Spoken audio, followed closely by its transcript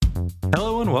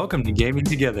Hello and welcome to Gaming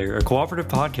Together, a cooperative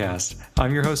podcast.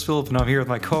 I'm your host Philip and I'm here with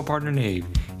my co-partner Nave.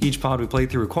 Each pod we play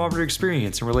through a cooperative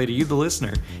experience and relay to you, the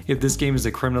listener, if this game is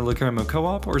a criminal crime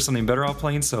co-op or something better off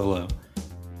playing solo.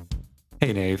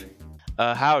 Hey Nave.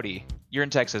 Howdy. You're in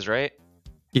Texas, right?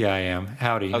 Yeah, I am.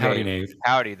 Howdy. Okay. Howdy, Nave.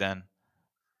 Howdy then.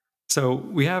 So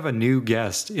we have a new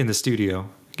guest in the studio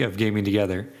of Gaming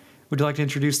Together. Would you like to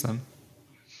introduce them?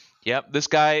 Yep, this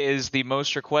guy is the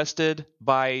most requested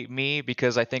by me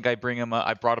because I think I brought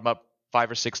him up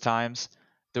 5 or 6 times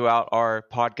throughout our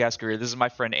podcast career. This is my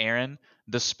friend Aaron,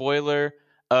 the spoiler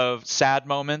of sad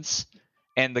moments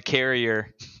and the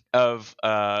carrier of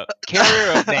Nave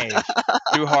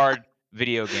through hard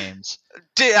video games.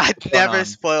 Dude, I never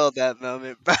spoiled that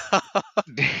moment, bro.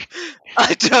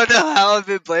 I don't know how I've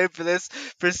been blamed for this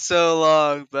for so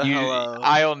long, but hello.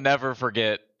 I'll never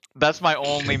forget. That's my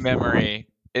only memory,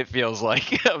 it feels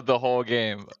like, of the whole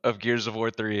game of Gears of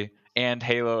War 3 and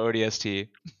Halo ODST.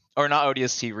 Or not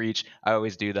ODST, Reach. I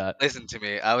always do that. Listen to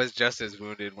me. I was just as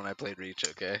wounded when I played Reach,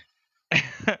 okay?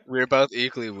 We were both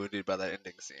equally wounded by that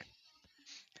ending scene.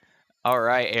 All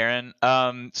right, Aaron.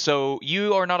 So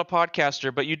you are not a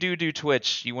podcaster, but you do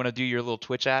Twitch. You want to do your little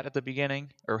Twitch at the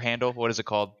beginning? Or handle? What is it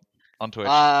called on Twitch?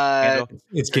 Handle?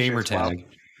 It's gamertag.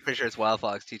 Pretty sure it's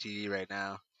WildFox TTE right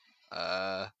now.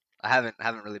 I haven't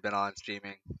really been on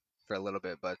streaming for a little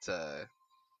bit, but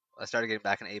I started getting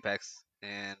back in Apex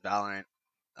and Valorant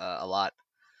a lot.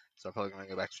 So I'm probably gonna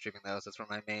go back to streaming those. That's where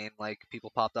my main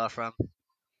people popped off from.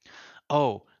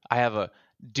 Oh, I have a.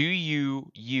 Do you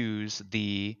use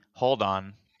the? Hold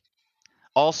on.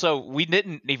 Also, we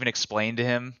didn't even explain to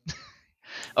him.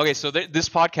 Okay, so this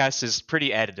podcast is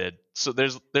pretty edited. So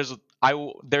there's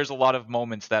a lot of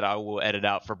moments that I will edit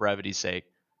out for brevity's sake.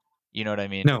 You know what I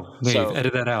mean? No, Nave,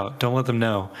 edit that out. Don't let them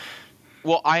know.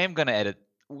 Well, I am gonna edit.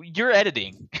 You're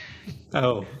editing.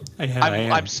 Oh,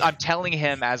 yeah, I'm telling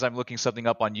him as I'm looking something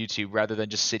up on YouTube rather than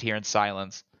just sit here in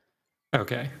silence.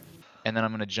 Okay. And then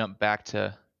I'm gonna jump back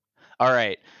to. All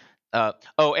right.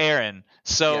 Aaron.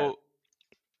 So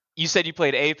you said you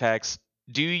played Apex.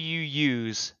 Do you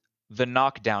use the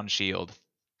knockdown shield?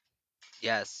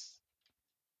 Yes.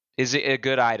 Is it a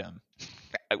good item?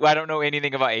 I don't know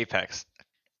anything about Apex.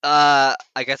 I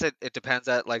guess it depends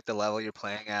at like the level you're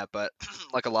playing at, but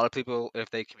like a lot of people, if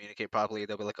they communicate properly,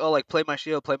 they'll be like, oh, like play my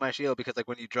shield, because like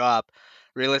when you drop,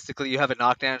 realistically you have a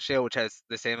knockdown shield which has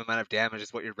the same amount of damage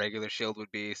as what your regular shield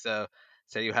would be. So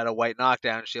say you had a white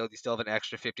knockdown shield, you still have an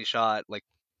extra 50 shot like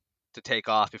to take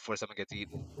off before someone gets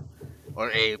eaten or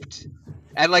aped.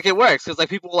 And like it works because like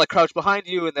people will like crouch behind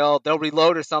you and they'll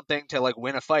reload or something to like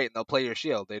win a fight and they'll play your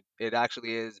shield. It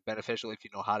actually is beneficial if you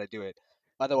know how to do it.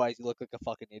 Otherwise, you look like a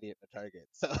fucking idiot in the target.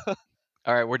 So.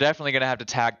 All right, we're definitely gonna have to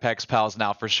tag Pex Pals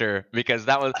now for sure because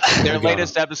that was their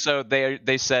latest episode.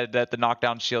 They said that the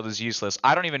knockdown shield is useless.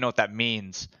 I don't even know what that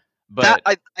means, but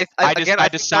I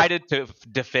decided to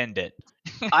defend it.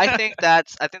 I think that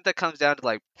comes down to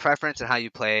like preference and how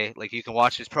you play. Like you can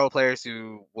watch these pro players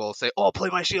who will say, "Oh, play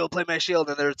my shield,"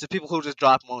 and there's the people who just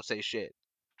drop and won't say shit.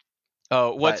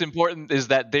 Oh, what's important is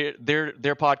that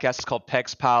their podcast is called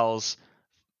Pex Pals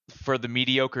for the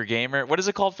mediocre gamer. What is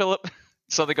it called, Philip?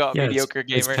 Something about mediocre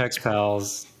gamer. It's Pex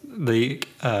Pals.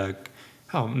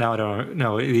 Now I don't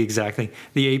know the exact thing.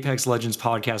 The Apex Legends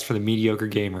podcast for the mediocre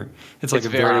gamer. It's like a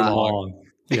very long.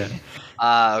 Yeah.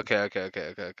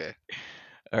 Okay.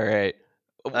 All right.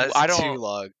 That's too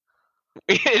long.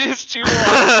 It is too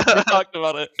long. We talked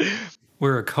about it.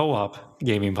 We're a co-op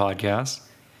gaming podcast.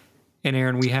 And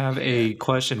Aaron, we have a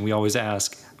question we always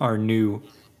ask our new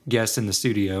guests in the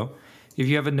studio. If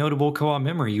you have a notable co-op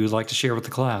memory you would like to share with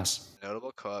the class.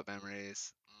 Notable co-op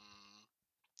memories.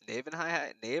 Nave and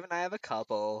I have a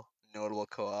couple notable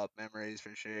co-op memories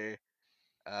for sure.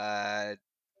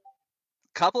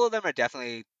 Couple of them are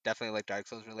definitely like Dark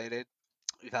Souls related.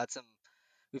 We've had some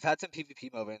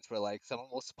PvP moments where like someone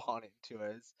will spawn into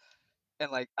us, and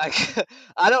like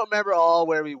I don't remember all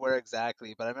where we were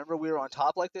exactly, but I remember we were on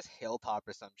top like this hilltop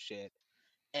or some shit,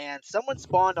 and someone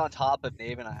spawned on top of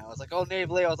Nave and I. I was like, "Oh, Nave,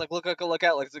 Lee!" I was like, "Look, like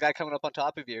there's a guy coming up on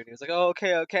top of you," and he was like, "Oh,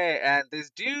 okay," and this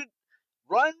dude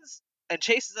runs and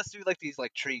chases us through like these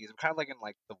like trees. We're kind of like in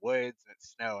like the woods and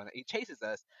it's snow, and he chases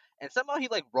us, and somehow he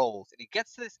like rolls and he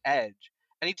gets to this edge,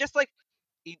 and he just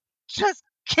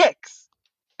kicks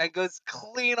and goes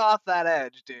clean off that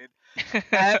edge, dude.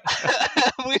 And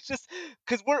we just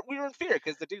because we were in fear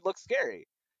because the dude looks scary.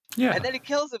 Yeah. And then he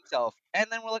kills himself,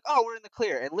 and then we're like, oh, we're in the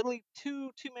clear. And literally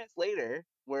two minutes later,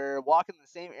 we're walking in the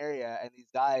same area, and these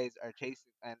guys are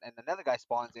chasing, and another guy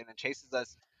spawns in and chases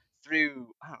us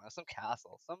through, I don't know, some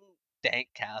castle, some dank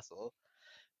castle.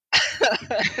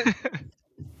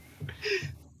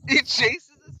 He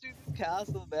chases us through this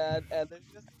castle, man, and there's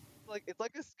just like it's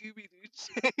like a Scooby Doo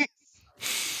chase.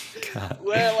 God.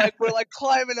 Where like we're like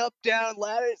climbing up down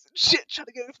ladders and shit trying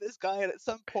to get into this guy, and at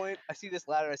some point I see this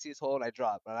ladder, I see this hole, and I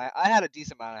drop. And I had a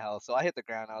decent amount of health, so I hit the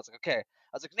ground. I was like, okay. I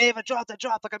was like, Nave, I dropped,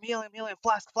 like I'm healing,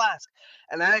 flask.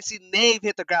 And then I see Nave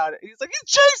hit the ground, and he's like, he's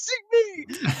chasing me.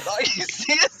 And all you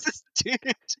see is this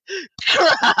dude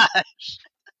crash,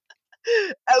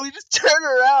 and we just turn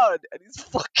around, and he's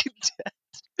fucking dead.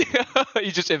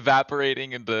 He's just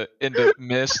evaporating into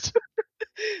mist.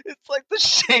 It's like the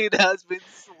shade has been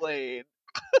slain.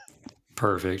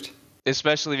 Perfect.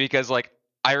 Especially because like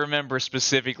I remember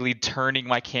specifically turning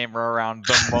my camera around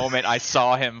the moment I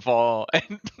saw him fall,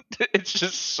 and it's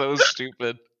just so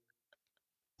stupid.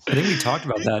 I think we talked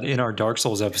about that in our Dark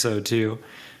Souls episode too.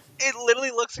 It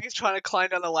literally looks like he's trying to climb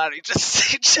down the ladder. He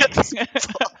just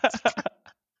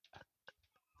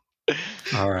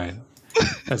All right.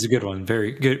 That's a good one.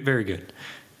 Very good. Very good.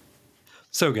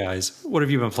 So, guys, what have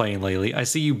you been playing lately? I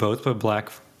see you both put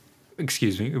Back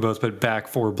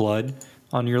 4 Blood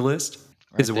on your list.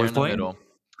 Is it Right there worth in the playing? middle.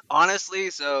 Honestly,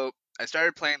 so I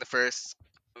started playing the first.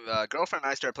 Girlfriend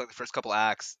and I started playing the first couple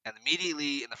acts, and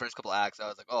immediately in the first couple acts, I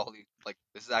was like, "Oh, holy! Like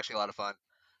this is actually a lot of fun."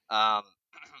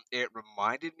 It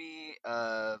reminded me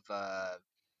of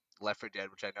Left 4 Dead,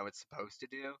 which I know it's supposed to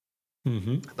do,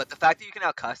 Mm-hmm. but the fact that you can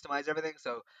now customize everything,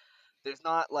 so there's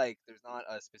not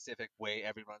a specific way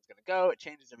every run's gonna go. It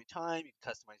changes every time. You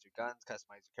can customize your guns,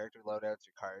 customize your character loadouts,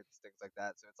 your cards, things like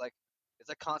that. So it's like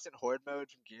constant horde mode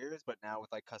from Gears, but now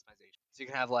with like customization. So you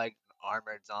can have like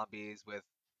armored zombies with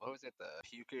what was it, the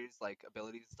pukers like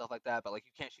abilities and stuff like that. But like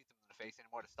you can't shoot them in the face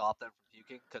anymore to stop them from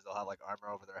puking because they'll have like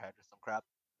armor over their head or some crap.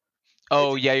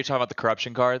 Oh It's yeah, you're talking about the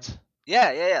corruption cards.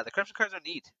 yeah. The corruption cards are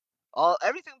neat.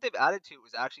 Everything they've added to it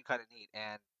was actually kind of neat,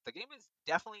 and the game is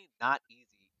definitely not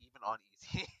easy, even on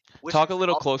easy. Which Talk is a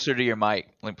little closer to your mic.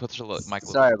 Like put the mic a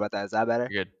little. Sorry about that. Is that better?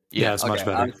 You're good. Yeah, Yeah. it's much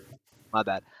Okay, better. my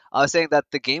bad. I was saying that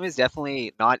the game is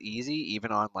definitely not easy,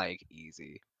 even on like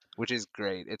easy, which is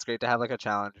great. It's great to have like a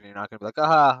challenge, and you're not gonna be like,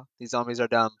 aha, these zombies are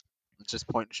dumb. It's just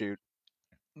point and shoot.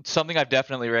 Something I've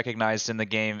definitely recognized in the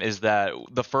game is that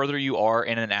the further you are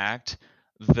in an act,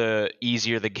 the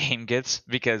easier the game gets,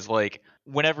 because like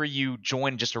whenever you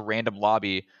join just a random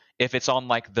lobby, if it's on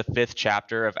like the 5th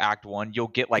chapter of Act 1, you'll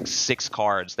get like 6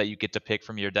 cards that you get to pick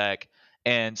from your deck.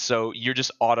 And so you're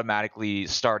just automatically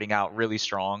starting out really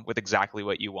strong with exactly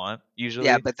what you want usually.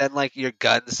 Yeah, but then like your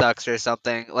gun sucks or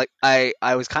something. Like I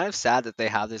was kind of sad that they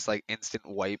have this like instant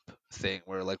wipe thing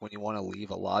where like when you want to leave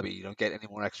a lobby, you don't get any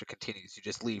more extra continues. You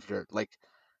just leave your like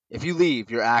if you leave,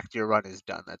 your run is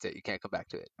done. That's it. You can't come back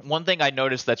to it. One thing I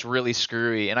noticed that's really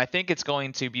screwy, and I think it's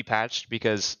going to be patched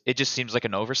because it just seems like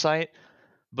an oversight,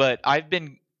 but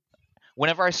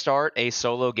whenever I start a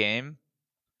solo game,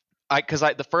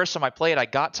 the first time I played, I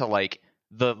got to like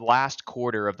the last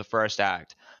quarter of the first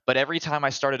act, but every time I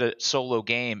started a solo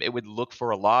game, it would look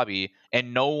for a lobby,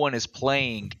 and no one is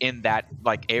playing in that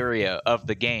like area of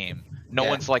the game. No Yeah.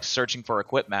 one's like searching for a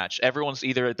quit match. Everyone's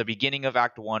either at the beginning of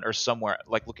Act 1 or somewhere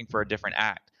like looking for a different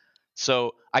act.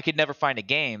 So I could never find a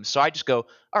game. So I just go,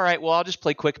 all right, well, I'll just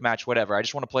play quick match, whatever. I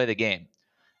just want to play the game.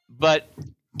 But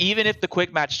even if the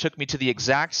quick match took me to the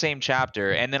exact same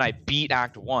chapter and then I beat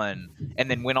Act 1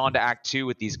 and then went on to Act 2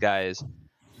 with these guys,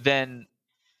 then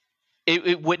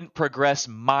it wouldn't progress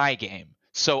my game.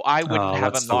 So I wouldn't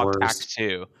have That's the unlocked worst. Act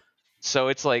 2. So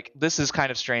it's like, this is kind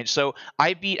of strange. So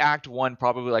I beat Act 1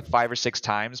 probably like 5 or 6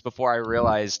 times before I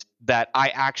realized that I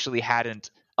actually hadn't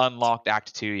unlocked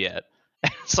Act 2 yet.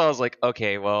 So I was like,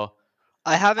 okay, well,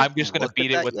 I haven't. I'm just going to looked at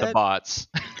beat it that with the yet. bots.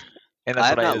 And I that's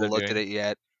have what I not ended up looked at doing. it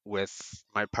yet with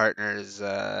my partner's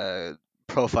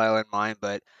profile in mind,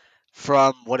 but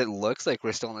from what it looks like,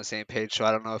 we're still on the same page. So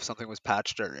I don't know if something was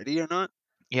patched already or not.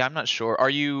 Yeah, I'm not sure.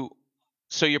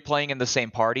 So you're playing in the same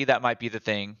party? That might be the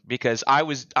thing, because I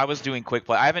was doing quick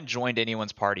play. I haven't joined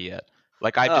anyone's party yet.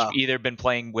 Like I've just Oh, either been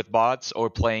playing with bots or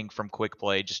playing from quick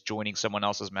play, just joining someone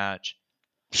else's match.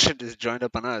 should just joined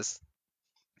up on us.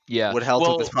 Yeah. Would help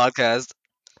with this Well, podcast.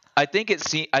 I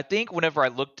think whenever I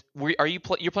looked,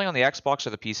 you're playing on the Xbox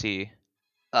or the PC?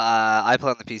 I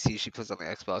play on the PC. She plays on the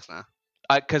Xbox now.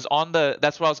 Because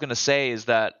that's what I was gonna say, is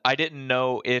that I didn't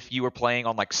know if you were playing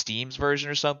on like Steam's version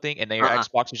or something, and then your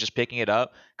Xbox was just picking it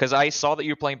up. Because I saw that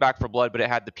you were playing Back 4 Blood, but it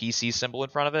had the PC symbol in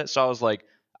front of it, so I was like,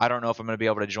 I don't know if I'm gonna be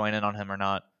able to join in on him or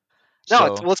not.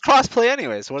 No, So it's cross-play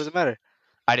anyways. What does it matter?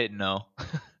 I didn't know.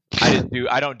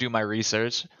 I don't do my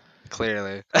research.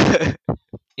 Clearly.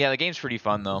 Yeah, the game's pretty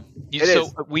fun though. It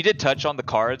is. We did touch on the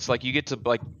cards. Like you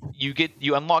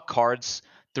unlock cards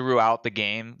throughout the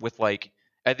game with like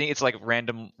I think it's like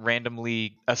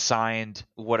randomly assigned.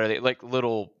 What are they, like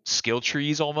little skill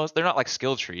trees almost? They're not like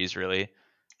skill trees really.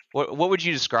 What would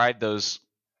you describe those?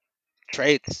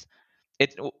 Traits.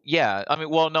 Yeah. I mean,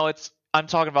 well, no, I'm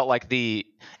talking about like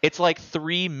it's like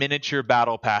 3 miniature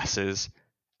battle passes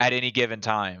at any given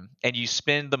time, and you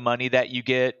spend the money that you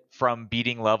get from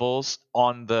beating levels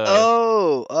on the.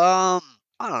 Oh,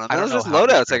 I don't know, I man. don't Those are know just how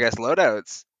to loadouts, I describe it. guess.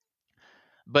 Loadouts.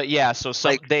 But yeah, so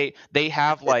some Like, they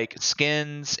have it, like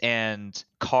skins and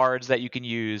cards that you can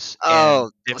use and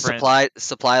oh, different.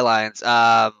 supply lines.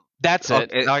 That's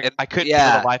it. Okay, I couldn't for the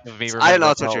yeah. life of me I don't remember know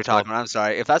what that's the what hell you're it's called. talking about. I'm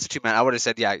sorry. If that's what you meant, I would have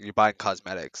said, yeah, you're buying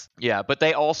cosmetics. Yeah, but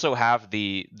they also have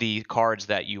the cards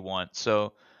that you want.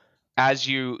 So as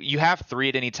you have three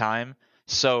at any time,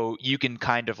 so you can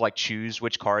kind of like choose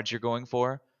which cards you're going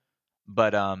for.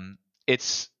 But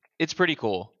it's pretty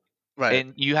cool. Right.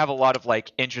 And you have a lot of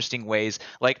like interesting ways.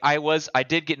 Like I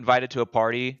did get invited to a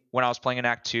party when I was playing in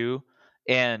Act 2,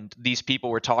 and these people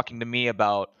were talking to me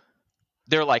about,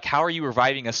 they're like, "How are you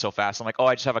reviving us so fast?" I'm like, "Oh,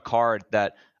 I just have a card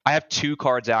that I have two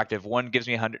cards active. One gives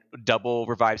me 100 double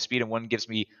revive speed, and one gives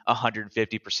me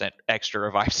 150% extra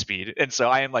revive speed." And so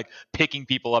I am like picking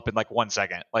people up in like 1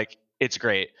 second. Like it's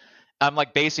great. I'm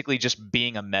like basically just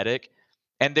being a medic,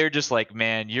 and they're just like,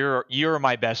 "Man, you're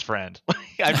my best friend."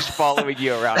 I'm just following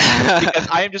you around because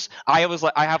I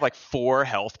have like 4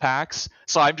 health packs,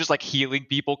 so I'm just like healing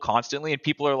people constantly, and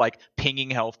people are like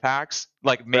pinging health packs,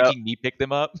 like Bro, making me pick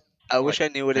them up. I I'm like, wish I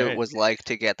knew what all it right. was like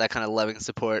to get that kind of loving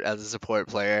support as a support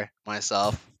player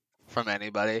myself from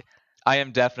anybody. I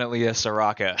am definitely a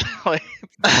Soraka, like,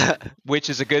 which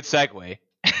is a good segue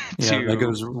Yeah, that to,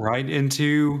 goes right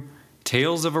into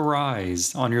Tales of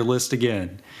Arise on your list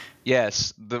again.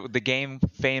 yes, the game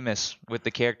famous with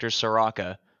the character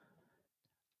Soraka.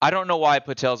 I don't know why I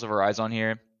put Tales of Arise on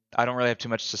here. I don't really have too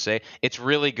much to say. It's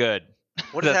really good.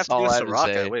 What does it have That's to do all with I have to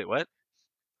Soraka? say. Wait, what?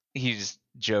 He's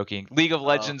joking. League of Oh.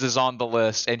 Legends is on the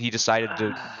list, and he decided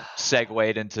to segue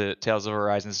it into Tales of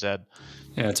Arise instead.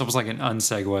 Yeah, it's almost like an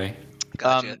unsegue.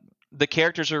 Gotcha. The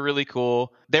characters are really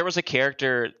cool. There was a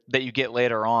character that you get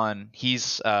later on.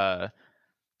 He's I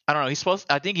don't know.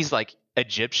 I think he's like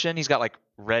Egyptian. He's got like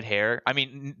red hair. I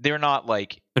mean, they're not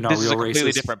like. But not This is real a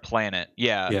completely racist. different planet.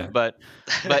 Yeah, Yeah. but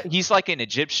he's like an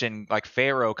Egyptian, like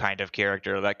pharaoh kind of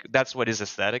character. Like that's what his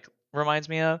aesthetic reminds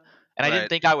me of. And I didn't Right.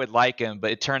 think I would like him,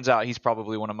 but it turns out he's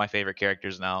probably one of my favorite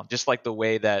characters now. Just like the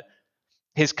way that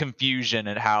his confusion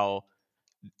and how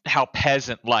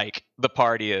peasant like the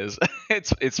party is.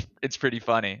 It's pretty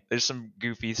funny. There's some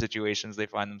goofy situations they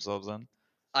find themselves in.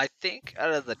 I think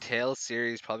out of the Tales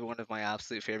series, probably one of my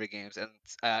absolute favorite games, and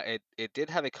it did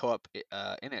have a co-op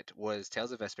in it, was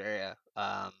Tales of Vesperia.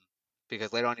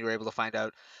 Because later on you were able to find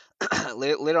out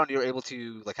later on you were able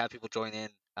to like have people join in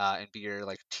and be your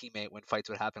like teammate when fights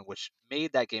would happen, which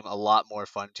made that game a lot more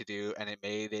fun to do, and it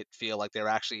made it feel like they were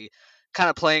actually kind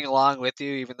of playing along with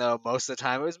you, even though most of the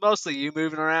time it was mostly you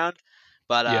moving around.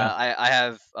 But Yeah. I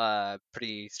have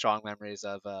pretty strong memories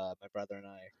of my brother and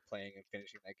I playing and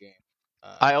finishing that game.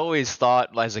 I always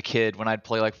thought as a kid when I'd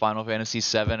play like Final Fantasy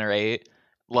 7 or 8,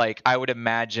 like I would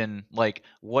imagine like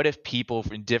what if people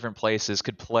from different places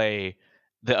could play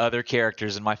the other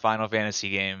characters in my Final Fantasy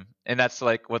game? And that's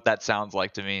like what that sounds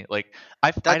like to me. Like I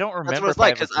don't That's what remember it's if I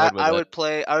like ever because played with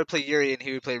it. I would play Yuri and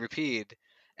he would play Repeat,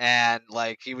 and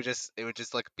like he would just it would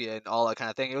just like be an all that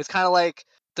kind of thing. It was kind of like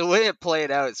the way it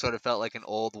played out. It sort of felt like an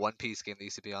old One Piece game that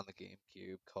used to be on the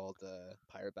GameCube called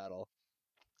Pirate Battle.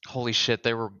 Holy shit,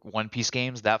 there were One Piece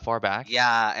games that far back?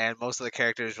 Yeah, and most of the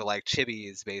characters were like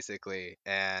chibis basically,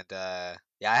 and yeah,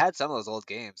 I had some of those old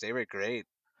games. They were great.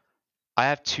 I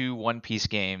have 2 One Piece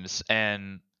games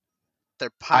and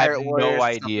They're I have Pirate no Warriors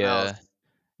and something else. idea.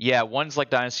 Yeah, one's like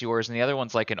Dynasty Warriors, and the other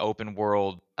one's like an open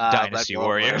world Red Dynasty World,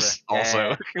 whatever. Warriors, Yeah,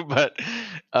 yeah, also. But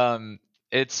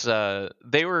it's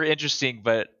they were interesting,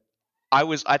 but I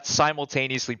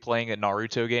simultaneously playing a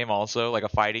Naruto game, also like a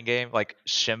fighting game, like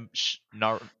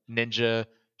Ninja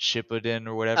Shippuden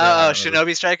or whatever. I Oh, don't know.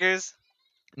 Shinobi Strikers.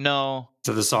 No,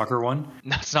 So the soccer one?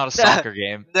 no, it's not a soccer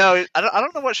game. No, I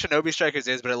don't know what Shinobi Strikers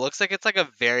is, but it looks like it's like a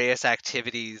various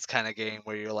activities kind of game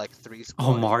where you're like three Oh,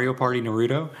 squads. Mario Party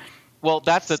Naruto? Well,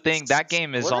 that's the thing. That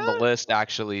game is on the Sorta? list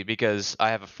actually because I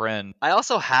have a friend. I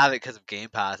also have it because of Game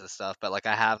Pass and stuff, but like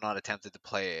I have not attempted to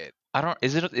play it. I don't.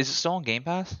 Is it still on Game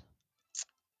Pass?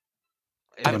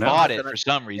 If I I don't it's know. bought not, it then for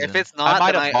some if reason. it's I not,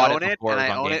 might then have I bought it own it, before and it was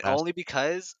I on own Game it Pass. only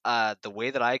because the way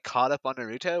that I caught up on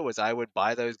Naruto was I would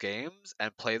buy those games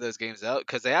and play those games out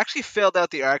because they actually filled out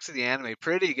the arcs of the anime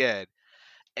pretty good,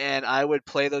 and I would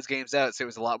play those games out, so it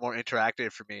was a lot more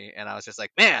interactive for me, and I was just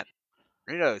like, man,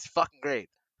 Naruto is fucking great.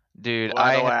 Dude,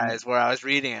 Otherwise, where I was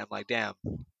reading, I'm like, damn.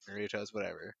 Naruto's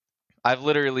whatever. I've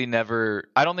literally never.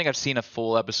 I don't think I've seen a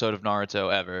full episode of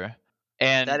Naruto ever.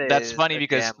 And That that's is funny a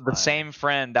because damn the lie. same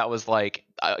friend that was like,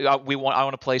 I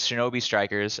want to play Shinobi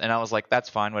Strikers, and I was like, that's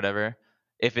fine, whatever.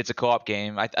 If it's a co-op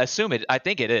game, I assume it. I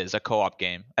think it is a co-op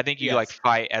game. I think you like Yes.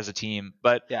 fight as a team,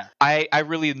 but Yeah. I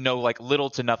really know like little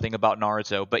to nothing about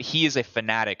Naruto. But he is a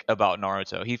fanatic about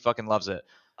Naruto. He fucking loves it.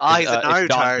 Ah, he's a It's Narutard.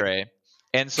 Dontre,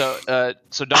 and so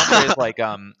Dontre is like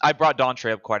I brought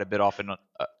Dontre up quite a bit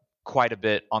quite a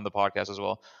bit on the podcast as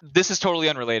well. This is totally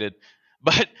unrelated,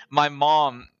 but my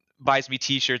mom buys me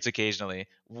T-shirts occasionally.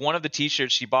 One of the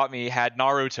T-shirts she bought me had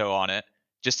Naruto on it,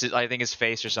 I think his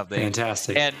face or something.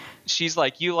 Fantastic. And she's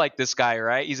like, "You like this guy,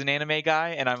 right? He's an anime guy."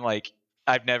 And I'm like,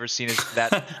 "I've never seen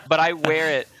that," but I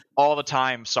wear it all the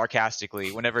time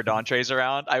sarcastically whenever Dontre's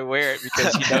around. I wear it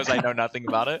because he knows I know nothing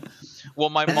about it. Well,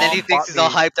 my And mom then he thinks bought he's all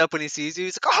me- hyped up when he sees you.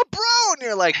 He's like, "Oh, bro!" And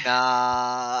you're like,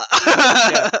 "Nah."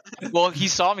 Yeah. Well, he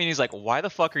saw me and he's like, "Why the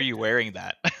fuck are you wearing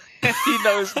that?" He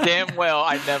knows damn well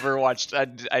I never watched. I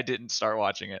didn't start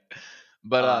watching it,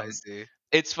 but I see.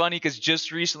 it's funny because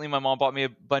just recently my mom bought me a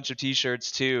bunch of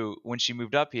T-shirts too when she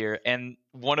moved up here, and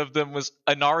one of them was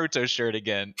a Naruto shirt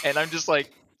again, and I'm just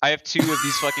like, I have two of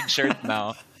these fucking shirts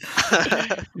now.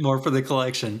 More for the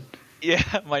collection. Yeah,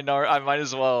 I might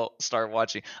as well start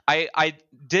watching. I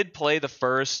did play the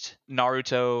first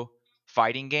Naruto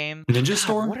fighting game. Ninja God,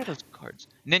 Storm? what are those cards?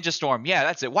 Ninja Storm. Yeah,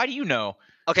 that's it. Why do you know?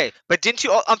 Okay, but didn't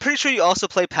you? I'm pretty sure you also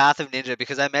play Path of Ninja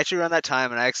because I met you around that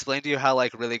time and I explained to you how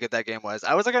like really good that game was.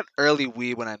 I was like an early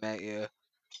weeb when I met you,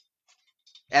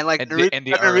 and like And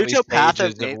the early Naruto Path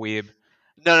of stages of Ninja. Weeb.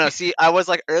 No. See, I was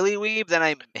like early weeb, then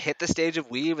I hit the stage of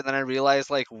weeb, and then I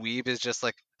realized like weeb is just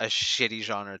like a shitty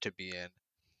genre to be in.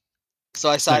 So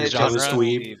I sided genre? just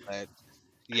Post-weeb. but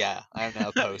yeah, I'm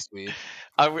now post weeb.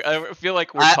 I feel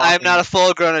like we're I'm not a talking.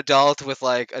 full grown adult with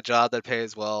like a job that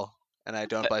pays well, and I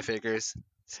don't buy figures,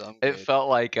 so I'm It good. felt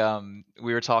like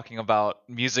we were talking about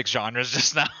music genres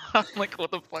just now. I'm like,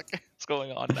 what the fuck is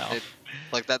going on now?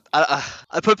 Like that,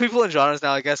 I put people in genres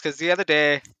now, I guess, because the other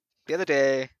day,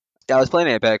 yeah, I was playing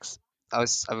Apex. I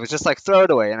was just like throw it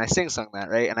away, and I sung that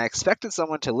right, and I expected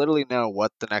someone to literally know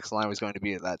what the next line was going to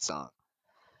be of that song.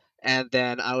 And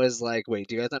then I was like, wait,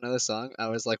 do you guys not know this song? I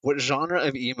was like, what genre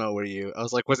of emo were you? I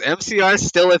was like, was MCR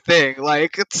still a thing?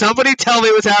 Like, somebody tell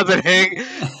me what's happening.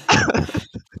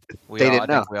 They I didn't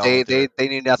know. think we all went through it. They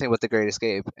knew nothing but The Great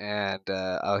Escape, and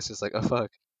I was just like, oh fuck.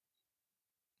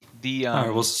 The All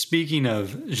right. Well, speaking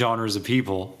of genres of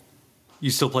people,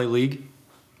 you still play League?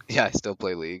 Yeah, I still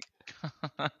play League.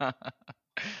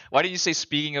 Why did you say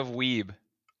speaking of weeb?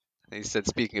 And he said,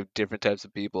 speaking of different types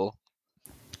of people.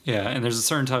 Yeah, and there's a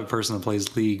certain type of person that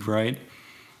plays League, right?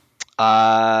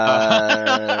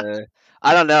 I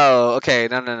don't know. Okay,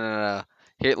 no.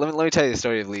 Here, let me tell you the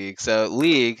story of League. So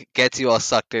League gets you all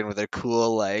sucked in with their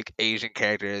cool like Asian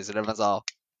characters, and everyone's all,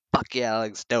 "Fuck yeah,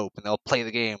 Alex, dope!" And they'll play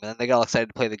the game, and then they get all excited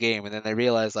to play the game, and then they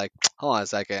realize like, hold on a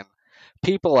second,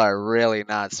 people are really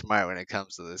not smart when it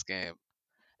comes to this game.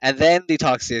 And then the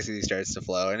toxicity starts to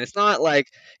flow, and it's not like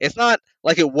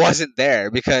it wasn't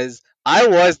there, because I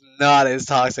was not as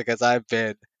toxic as I've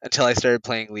been until I started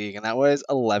playing League, and that was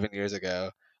 11 years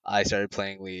ago. I started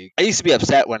playing League. I used to be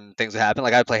upset when things would happen.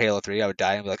 Like I'd play Halo 3, I would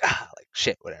die and be like, like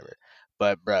shit, whatever.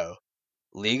 But bro,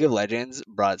 League of Legends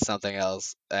brought something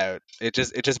else out. It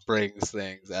just brings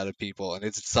things out of people, and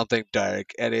it's something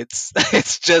dark, and it's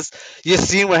it's just, you've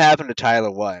seen what happened to Tyler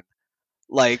 1.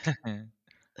 Like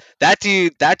that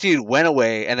dude went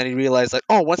away, and then he realized like,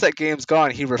 oh, once that game's gone,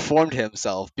 he reformed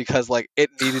himself because like it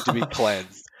needed to be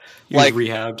cleansed. He was Like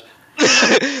rehabbed.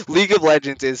 League of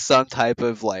Legends is some type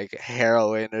of like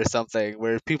heroin or something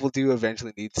where people do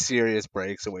eventually need serious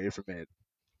breaks away from it.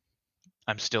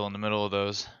 I'm still in the middle of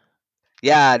those.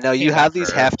 Yeah, no, you Came have back these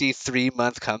for- hefty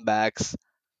 3-month comebacks.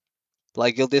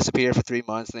 Like you'll disappear for 3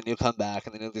 months, and then you'll come back,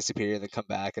 and then you'll disappear, and then come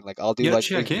back, and like I'll do You gotta like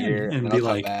check a in year, and and then be I'll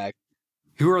come like, back.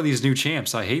 who are these new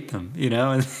champs? I hate them, you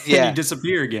know? And then Yeah. you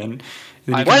disappear again.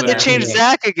 Then I you Why come did they back change and-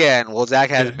 Zach again? Well, Zach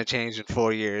hasn't Yeah. been changed in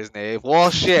 4 years, Nave. Well,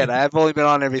 shit, I've only been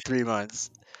on every 3 months.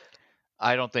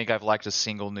 I don't think I've liked a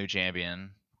single new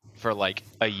champion for like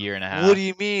a year and a half. What do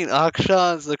you mean?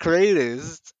 Akshan's the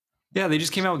greatest. Yeah, they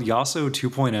just came out with Yasuo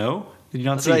 2.0. Did you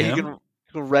not That's see right, him? he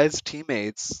can res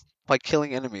teammates by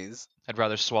killing enemies. I'd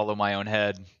rather swallow my own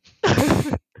head.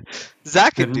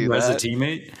 Zach can Didn't do res a that.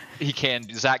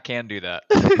 teammate? Zach can do that.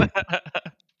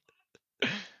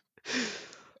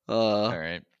 All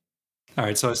right. All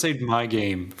right, so I saved my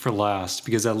game for last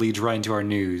because that leads right into our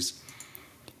news.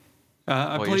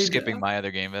 I Well, played. you're skipping my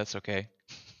other game. That's okay.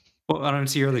 Well, I don't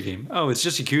see your other game. Oh, it's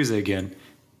just Yakuza again.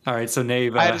 All right, so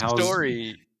Nave, I had a how's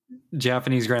story.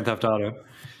 Japanese Grand Theft Auto?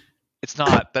 It's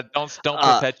not. That don't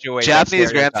perpetuate that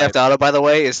Japanese Grand stereotype. Theft Auto, by the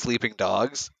way, is sleeping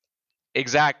dogs.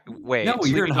 Wait, No,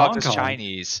 you're in Sleeping Dogs Hong is Kong.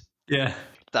 Chinese. Yeah.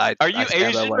 Are I you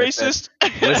stand by Asian what I said. racist?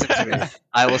 Listen to me.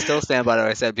 I will still stand by what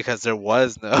I said because there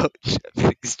was no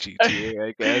Japanese GTA,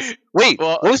 I guess. Wait,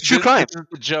 Well, what was True Crime? this is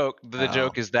the joke. The Oh.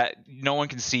 joke is that no one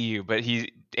can see you, but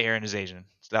Aaron is Asian.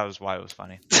 So that was why it was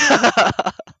funny.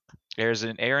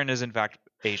 Aaron is in fact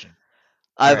Asian.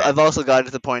 Alright. I've also gotten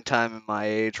to the point in time in my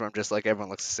age where I'm just like everyone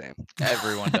looks the same.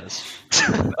 Everyone does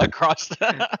across.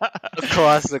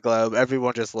 Across the globe,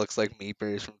 everyone just looks like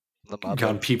Meepers from the Muppets.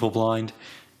 Gone people blind.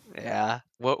 Yeah.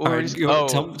 What All were right, we?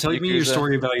 tell me your Yakuza.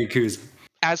 story about Yakuza.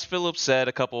 As Philip said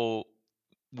a couple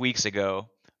weeks ago,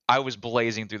 I was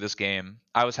blazing through this game.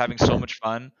 I was having so much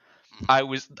fun.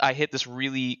 I hit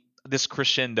this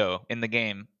crescendo in the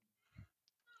game.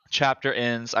 Chapter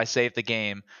ends, I save the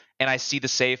game, and I see the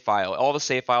save file. All the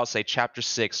save files say chapter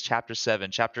 6, chapter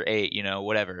 7, chapter 8,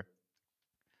 whatever.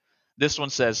 This one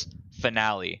says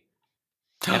finale.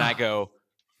 And I go,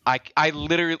 I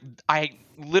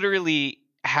literally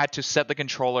had to set the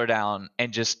controller down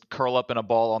and just curl up in a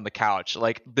ball on the couch.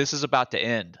 Like, this is about to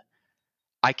end.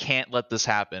 I can't let this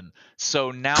happen.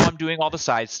 So now I'm doing all the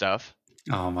side stuff.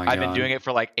 Oh my god. I've been doing it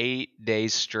for like 8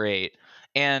 days straight.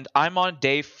 And I'm on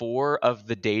day 4 of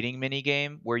the dating mini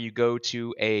game where you go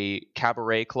to a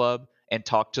cabaret club and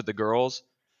talk to the girls.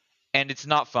 And it's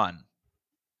not fun.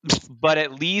 But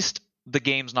at least the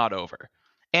game's not over.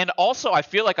 And also, I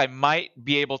feel like I might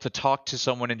be able to talk to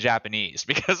someone in Japanese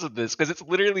because of this, because it's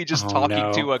literally just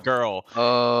talking to a girl.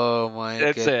 Oh my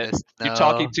That's goodness. it. No. You're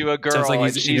talking to a girl, Sounds like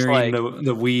and he's she's entering like,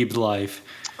 the weeb life.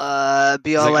 Be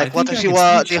all like, like, I think I "Watashi can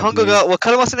wa speak Nihongo ga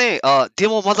wakarimasu ne.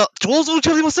 Demo mada jouzu ni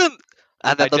arimasen."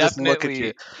 And then I they'll just look at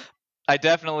you.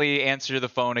 definitely answer the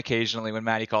phone occasionally when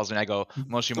Maddie calls me. I go,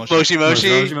 Moshi Moshi. Moshi Moshi.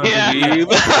 Yeah.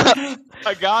 Weeb.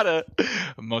 I gotta.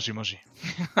 Moshi Moshi.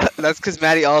 That's because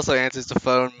Maddie also answers the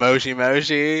phone Moshi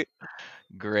Moshi.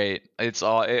 Great. It's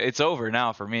over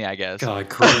now for me, I guess. God,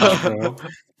 cringe, bro.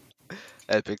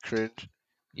 Epic cringe.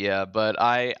 Yeah, but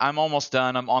I'm almost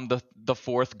done. I'm on the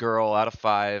 4th girl out of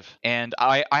 5, and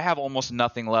I have almost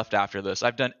nothing left after this.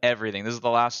 I've done everything. This is the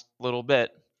last little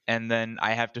bit, and then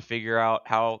I have to figure out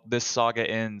how this saga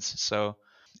ends. So,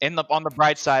 on the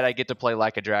bright side, I get to play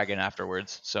Like a Dragon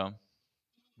afterwards. So,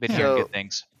 been hearing So- good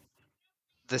things.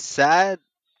 The sad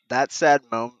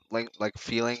moment, like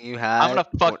feeling you had. I'm gonna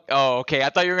fuck. Oh, okay. I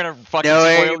thought you were gonna fucking No,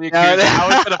 spoil no, Yakuza. no. I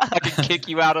was gonna fucking kick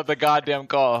you out of the goddamn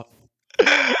call.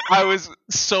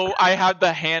 I had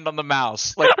the hand on the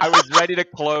mouse. Like, I was ready to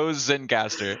close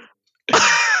Zencaster.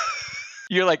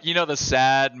 You're like, the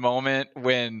sad moment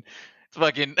when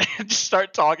fucking just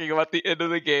start talking about the end of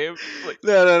the game. Like,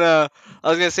 No. I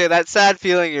was gonna say that sad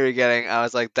feeling you were getting. I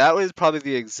was like, that was probably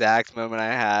the exact moment I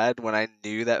had when I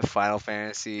knew that Final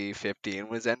Fantasy 15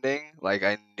 was ending. Like,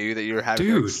 I knew that you were having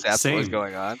to Dude, accept what was same.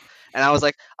 going on. And I was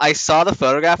like, I saw the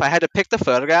photograph. I had to pick the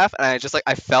photograph, and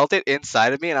I felt it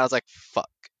inside of me, and I was like, fuck.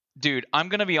 dude, I'm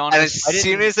gonna be And honest. as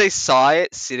soon as I saw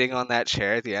it sitting on that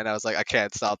chair at the end, I was like, I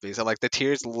can't stop these. So like the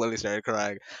tears literally started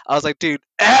crying. I was like, dude,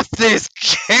 F this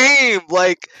game!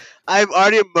 Like, I'm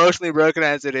already emotionally broken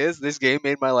as it is. This game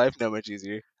made my life no much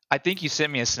easier. I think you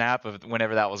sent me a snap of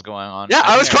whenever that was going on. Yeah,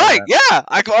 I was think I crying. read Yeah,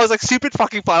 I was like, stupid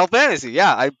fucking Final Fantasy.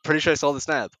 Yeah, I'm pretty sure I saw the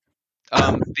snap. that.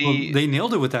 Well, they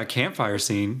nailed it with that campfire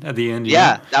scene at the end. you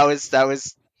Yeah, know? that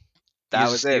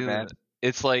was it, man.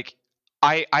 It's like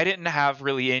I didn't have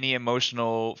really any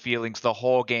emotional feelings the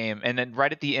whole game, and then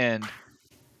right at the end,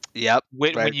 Yep.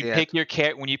 when right you at the pick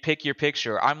your when you pick your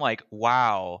picture, I'm like,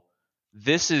 wow,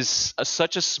 this is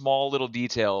such a small little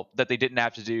detail that they didn't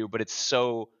have to do, but it's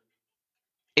so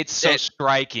It-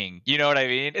 striking. You know what I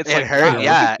mean? It's It like, hurt. wow,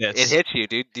 Yeah, look at it this. hit you,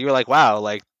 dude. You were like, wow,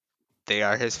 like they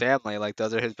are his family. Like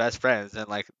those are his best friends, and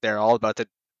like they're all about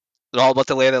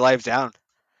to lay their lives down.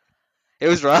 It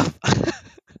was rough.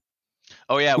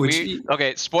 Oh yeah, Which-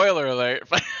 okay. Spoiler alert: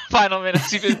 Final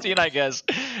Fantasy 15. I guess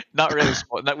not really.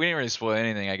 We didn't really spoil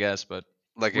anything, I guess, but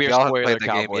Like We if are y'all haven't spoiler played the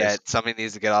game cowboys. yet, somebody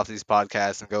needs to get off these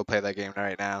podcasts and go play that game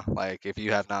right now. Like if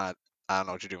you have not, I don't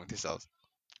know what you're doing with yourselves.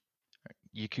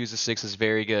 Yakuza 6 is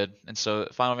very good, and so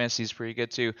Final Fantasy is pretty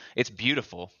good too. It's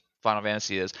beautiful. Final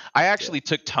Fantasy is. I actually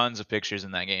took tons of pictures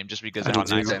in that game just because I of how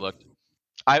did nice too. it looked.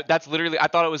 That's literally. I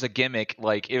thought it was a gimmick.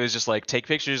 Like, it was just like, take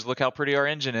pictures, look how pretty our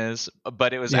engine is.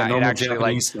 But it was Yeah, it normal actually like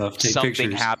Japanese stuff. Take something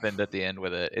pictures. happened at the end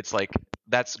with it. It's like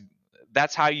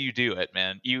that's how you do it,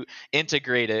 man. You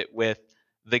integrate it with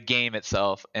the game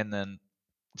itself, and then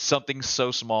something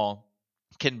so small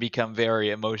can become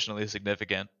very emotionally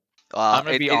significant. I'm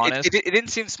gonna be honest. It didn't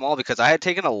seem small because I had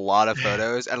taken a lot of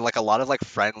photos and like a lot of like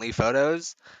friendly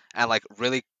photos and like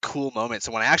really cool moments.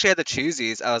 So when I actually had to choose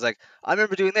these, I was like, I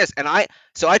remember doing this, and I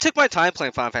took my time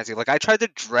playing Final Fantasy. Like I tried to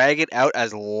drag it out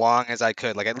as long as I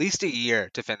could, like at least a year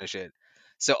to finish it.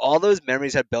 So all those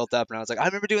memories had built up, and I was like, I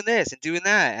remember doing this and doing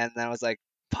that, and then I was like,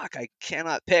 fuck, I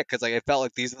cannot pick because like it felt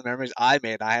like these are the memories I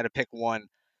made. I had to pick one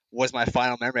was my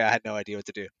final memory. I had no idea what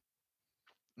to do.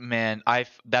 Man,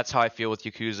 that's how I feel with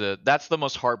Yakuza. That's the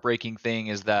most heartbreaking thing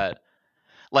is that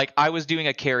like I was doing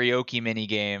a karaoke mini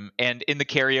game, and in the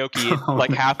karaoke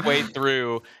like halfway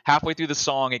through the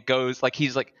song it goes like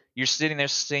he's like you're sitting there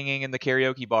singing in the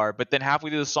karaoke bar, but then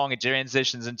halfway through the song it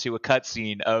transitions into a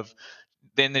cutscene of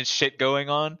then there's shit going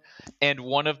on, and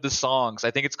one of the songs,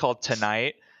 I think it's called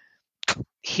Tonight,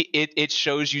 it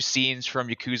shows you scenes from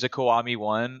Yakuza Kiwami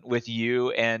 1 with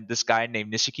you and this guy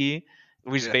named Nishiki,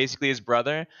 who's Yeah. basically his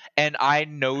brother, and I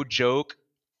no joke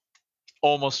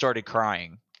almost started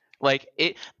crying. Like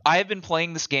it I have been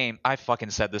playing this game. I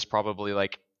fucking said this probably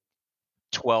like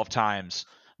 12 times.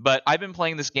 But I've been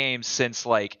playing this game since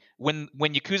like when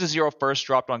Yakuza 0 first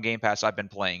dropped on Game Pass, I've been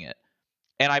playing it.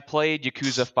 And I played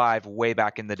Yakuza 5 way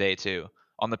back in the day too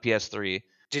on the PS3.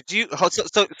 Did you?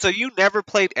 So you never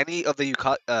played any of the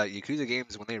Yakuza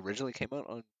games when they originally came out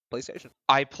on PlayStation?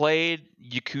 I played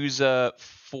Yakuza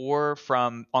 4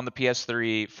 from on the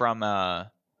PS3 from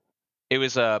it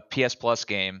was a PS Plus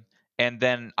game, and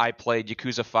then I played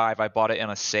Yakuza 5. I bought it in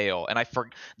a sale, and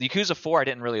the Yakuza 4 I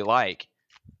didn't really like,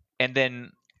 and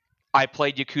then I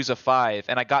played Yakuza 5,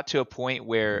 and I got to a point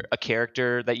where a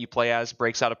character that you play as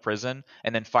breaks out of prison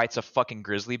and then fights a fucking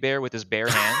grizzly bear with his bare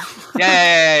hands.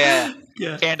 Yeah.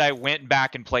 And I went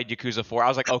back and played Yakuza 4. I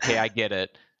was like, okay, I get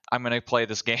it. I'm gonna play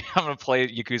this game. I'm gonna play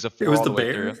Yakuza 4 It was all the the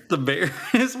way bear. through. The bear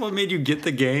is what made you get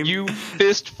the game. You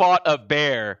fist fought a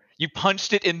bear. You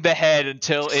punched it in the head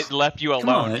until it left you Come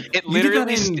alone. on. It You did that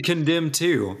literally in Condemned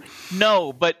too.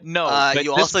 no. But You this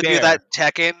also do bear, that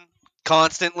Tekken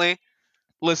constantly.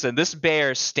 listen, this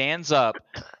bear stands up,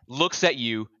 looks at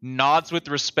you, nods with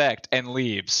respect, and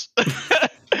leaves.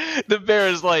 The bear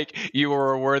is like, you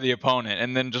were a worthy opponent,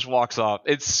 and then just walks off.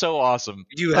 It's so awesome.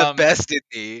 You have bested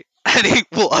me, and he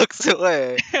walks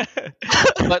away.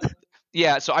 But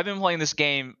yeah, so I've been playing this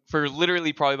game for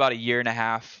literally probably about a year and a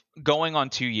half, going on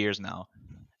 2 years now.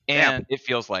 And it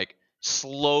feels like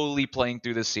slowly playing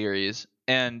through the series.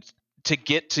 And to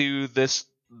get to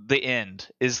the end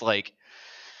is like,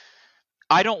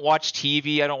 I don't watch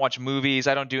TV, I don't watch movies,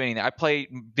 I don't do anything. I play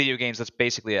video games. That's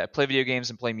basically it. I play video games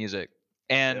and play music,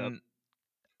 and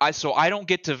I don't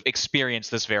get to experience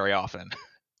this very often.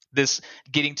 This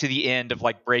getting to the end of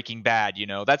like Breaking Bad,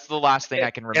 that's the last thing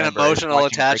I can remember. An emotional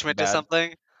watching attachment Breaking to Bad.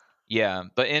 something. Yeah,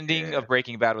 the ending of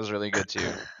Breaking Bad was really good too,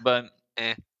 but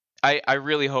Eh. I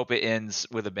really hope it ends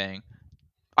with a bang.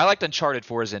 I liked Uncharted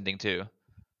 4's ending too.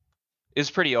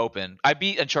 It's pretty open. I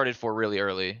beat Uncharted 4 really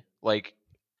early, like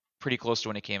pretty close to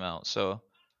when it came out. So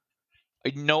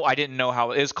I didn't know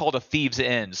how it's called a thieves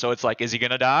end. So it's like, is he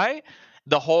gonna die?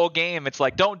 The whole game, it's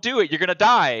like, don't do it, you're gonna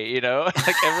die.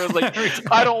 Like everyone's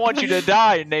like, I don't want you to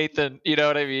die, Nathan. You know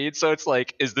what I mean? So it's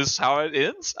like, is this how it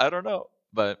ends? I don't know,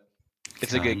 but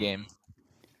it's a good game.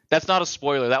 That's not a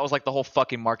spoiler. That was like the whole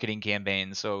fucking marketing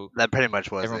campaign. So that pretty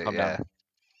much was everyone it. calm Yeah.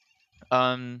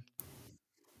 down.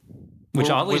 Which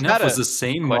oddly enough was the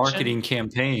same question? marketing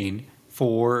campaign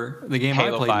for the game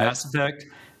Halo I played, 5. Mass Effect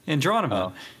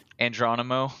Andronimo.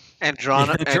 Andronimo.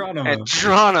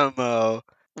 Andronimo.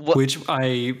 Which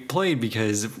I played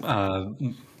because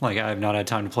like I have not had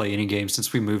time to play any games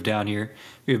since we moved down here.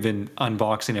 We've been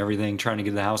unboxing everything, trying to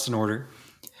get the house in order.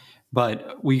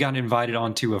 But we got invited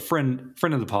onto a friend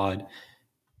of the pod,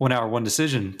 1 Hour One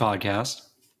Decision podcast.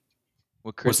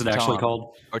 With Chris What's it actually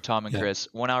called? Or Tom and Chris.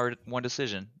 1 hour, one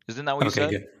decision. Isn't that what you said?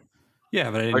 Good. Yeah,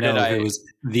 but I Or didn't did know if it was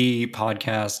the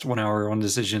podcast, 1 Hour One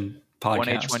Decision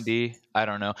podcast. 1H1D? I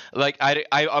don't know. Like I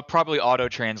probably auto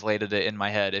translated it in my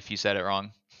head if you said it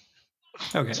wrong.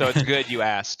 Okay. So it's good you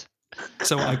asked.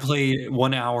 So I played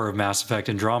 1 hour of Mass Effect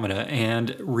Andromeda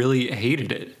and really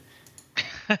hated it.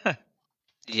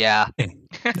 Yeah.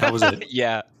 That was it.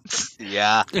 Yeah.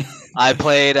 Yeah. I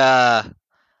played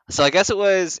so I guess it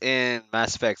was in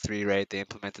Mass Effect 3, right? They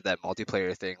implemented that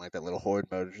multiplayer thing, like that little horde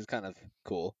mode, which was kind of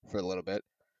cool for a little bit.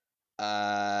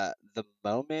 The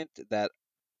moment that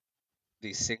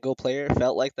the single player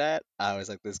felt like that, I was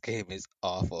like, this game is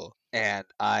awful. And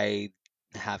I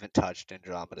haven't touched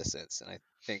Andromeda since. And I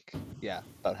think,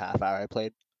 about half hour I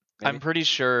played. Maybe. I'm pretty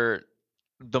sure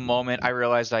the moment I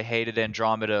realized I hated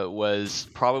Andromeda was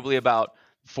probably about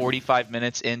 45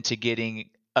 minutes into getting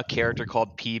a character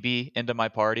called PB into my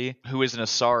party, who is an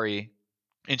Asari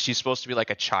and she's supposed to be like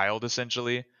a child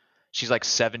essentially. She's like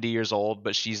 70 years old,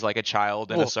 but she's like a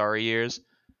child in Oh, Asari years.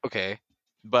 okay.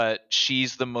 But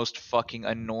she's the most fucking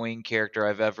annoying character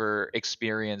I've ever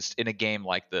experienced in a game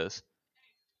like this,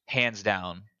 hands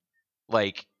down.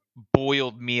 Like,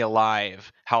 boiled me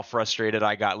alive how frustrated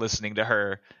I got listening to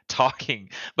her talking.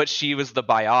 But she was the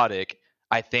biotic,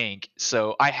 I think.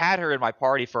 So I had her in my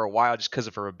party for a while just because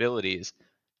of her abilities.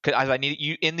 Because I need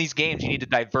you in these games, you need to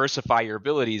diversify your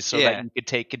abilities so that Yeah.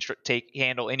 you could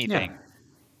handle Yeah. anything.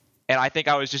 And I think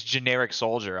I was just generic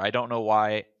soldier. I don't know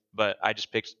why, but I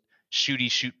just picked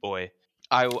shooty shoot boy.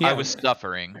 I Yeah. was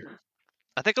suffering.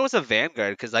 I think I was a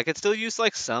Vanguard because I could still use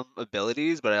like some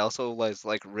abilities, but I also was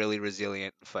like really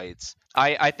resilient in fights.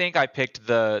 I think I picked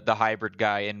the hybrid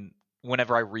guy, and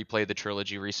whenever I replayed the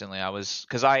trilogy recently, I was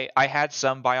because I had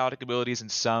some biotic abilities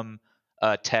and some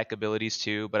tech abilities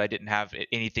too, but I didn't have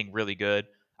anything really good.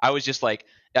 I was just like,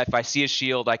 if I see a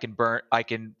shield, I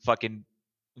can fucking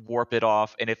warp it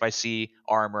off, and if I see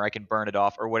armor, I can burn it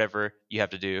off, or whatever you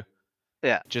have to do,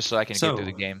 Yeah. just so I can get through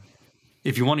the So, game.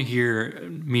 if you want to hear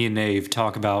me and Nave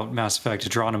talk about Mass Effect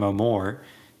Geronimo more,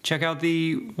 check out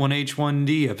the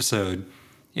 1H1D episode.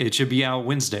 It should be out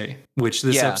Wednesday, which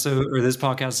this Yeah. episode or this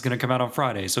podcast is going to come out on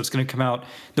Friday. So it's going to come out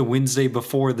the Wednesday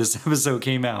before this episode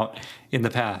came out in the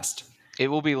past. It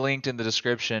will be linked in the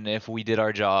description if we did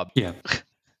our job. Yeah.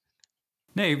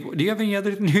 Nave, do you have any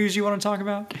other news you want to talk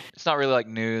about? It's not really like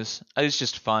news. It's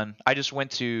just fun. I just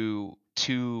went to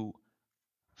 2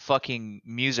 fucking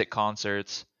music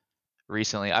concerts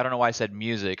recently. I don't know why I said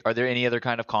music. Are there any other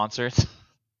kind of concerts?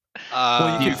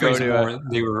 Well, you You could go phrase it to more.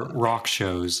 They were rock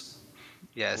shows.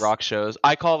 Yes. rock shows?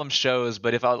 I call them shows,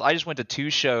 but if I just went to 2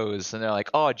 shows and they're like,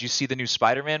 "Oh, did you see the new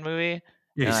Spider-Man movie?"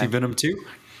 Yeah, you And see Venom 2?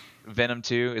 Venom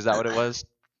 2, is that what it was?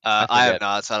 I have forget.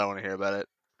 not, so I don't want to hear about it.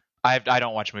 I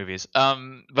don't watch movies.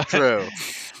 But True.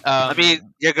 I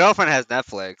mean, your girlfriend has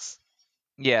Netflix.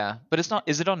 yeah, but it's not.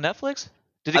 Is it on Netflix?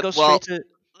 Did it go Well, straight to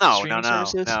no, streaming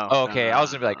services? no, Oh, no, okay. no, I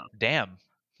was gonna be like, no. damn.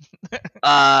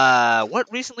 What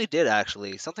recently did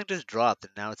actually? Something just dropped,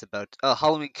 and now it's about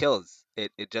Halloween Kills.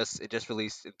 It just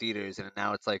released in theaters, and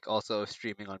now it's like also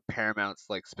streaming on Paramount's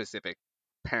like specific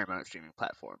Paramount streaming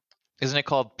platform. Isn't it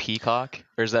called Peacock,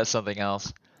 or is that something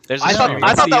else? There's I a thought streaming I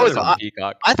that's thought the that was other one.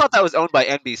 Peacock. I thought that was owned by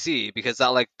NBC because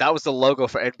that was the logo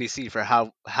for NBC for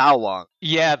how long?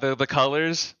 Yeah, the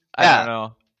colors. Yeah. I don't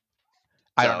know.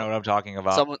 I don't So, know what I'm talking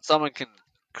about. Someone can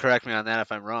correct me on that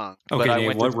if I'm wrong. Okay, I Nave,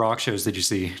 went what to- rock shows did you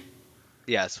see?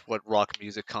 Yes. What rock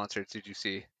music concerts did you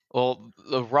see? Well,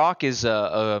 the rock is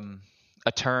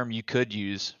a term you could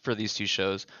use for these 2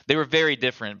 shows. They were very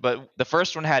different, but the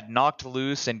first one had Knocked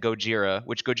Loose and Gojira,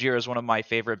 which Gojira is one of my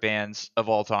favorite bands of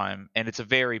all time, and it's a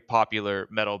very popular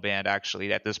metal band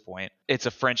actually at this point. It's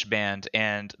a French band,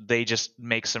 and they just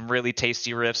make some really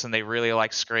tasty riffs, and they really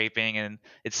like scraping, and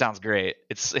it sounds great.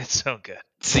 It's so good.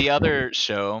 The other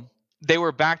show, they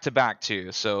were back to back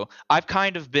too, so I've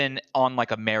kind of been on like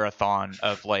a marathon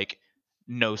of like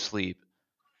no sleep,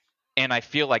 and I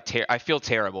feel like I feel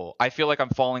terrible. I feel like I'm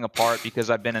falling apart because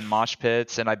I've been in mosh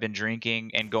pits and I've been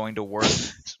drinking and going to work.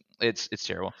 It's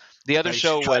terrible. The other You should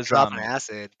show try was dropping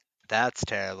acid. That's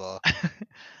terrible.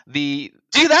 the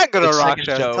Do that, go to The a rock second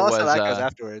show. show Tell us how was, that goes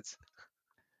afterwards.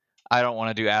 I don't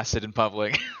want to do acid in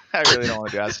public. I really don't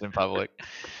want to do acid in public.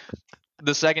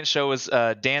 The second show was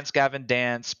Dance Gavin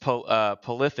Dance,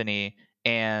 Polyphony,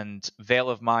 and Veil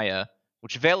of Maya.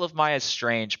 Which Veil of Maya is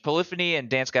strange. Polyphony and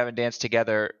Dance Gavin Dance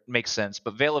together makes sense,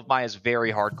 but Veil of Maya is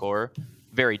very hardcore,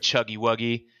 very chuggy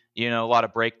wuggy. You know, a lot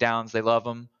of breakdowns. They love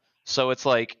them. So it's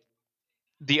like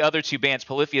the other 2 bands.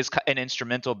 Polyphia is an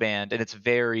instrumental band, and it's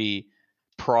very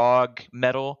prog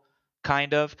metal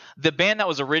kind of. The band that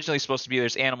was originally supposed to be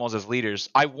There's Animals as Leaders,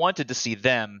 I wanted to see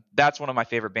them. That's one of my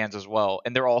favorite bands as well,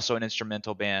 and they're also an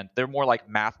instrumental band. They're more like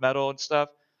math metal and stuff.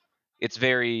 It's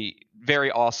very, very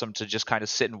awesome to just kind of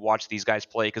sit and watch these guys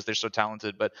play because they're so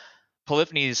talented. But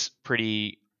Polyphony's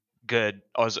pretty good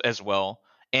as well.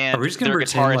 And Are we just going to their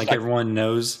pretend guitarist, like everyone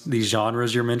knows these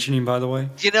genres you're mentioning, by the way?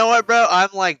 You know what, bro? I'm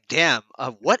like, damn.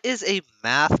 What is a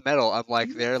math metal? I'm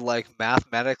like, they're like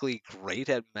mathematically great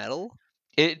at metal.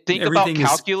 think Everything about is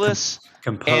calculus,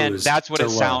 composed and that's what so it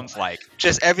well. sounds like.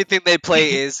 Just everything they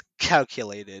play is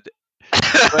calculated.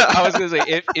 But I was gonna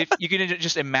say, if you can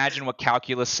just imagine what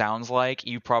calculus sounds like,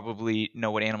 you probably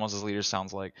know what Animals as Leaders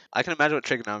sounds like. I can imagine what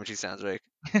trigonometry sounds like.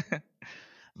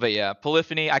 But yeah,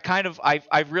 Polyphony,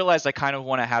 I've realized I kind of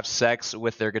want to have sex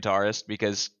with their guitarist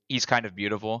because he's kind of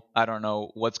beautiful. I don't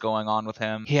know what's going on with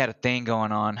him. He had a thing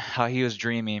going on. How he was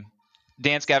dreamy.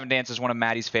 Dance Gavin Dance is one of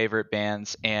Maddie's favorite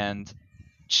bands, and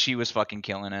she was fucking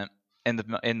killing it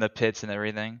in the pits and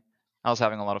everything. I was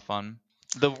having a lot of fun.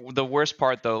 The worst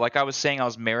part though, like I was saying, I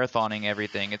was marathoning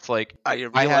everything. It's like Are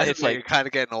you I had realizing it's that like you're kind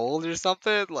of getting old or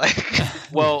something? Like,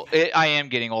 well, I am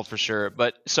getting old for sure,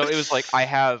 but so it was like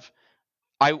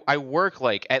I work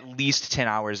like at least 10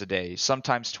 hours a day,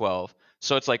 sometimes 12.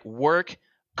 So it's like work,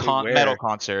 wait, metal where?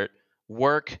 concert,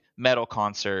 work, metal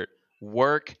concert,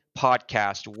 work,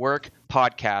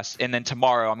 podcast, and then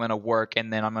tomorrow I'm gonna work,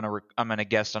 and then I'm gonna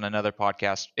guest on another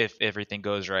podcast if everything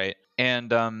goes right,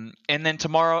 and then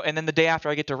tomorrow, and then the day after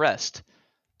I get to rest.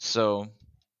 So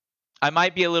I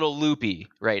might be a little loopy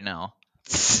right now.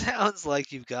 Sounds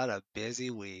like you've got a busy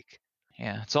week.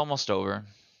 Yeah, it's almost over.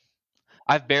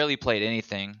 I've barely played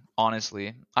anything,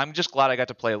 honestly. I'm just glad I got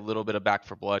to play a little bit of Back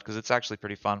for Blood because it's actually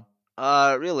pretty fun.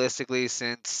 Realistically,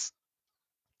 since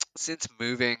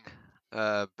moving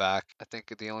back, I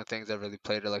think the only things I've really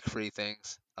played are like free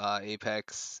things.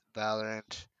 Apex,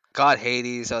 Valorant. God,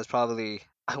 Hades.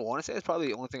 I want to say it's probably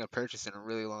the only thing I've purchased in a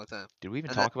really long time. Did we even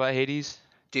And that, talk about Hades?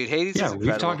 dude, Hades Yeah, is we've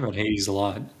talked incredible. about Hades a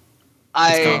lot. It's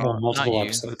come up I on Not multiple you.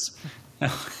 episodes.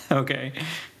 Okay.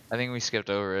 I think we skipped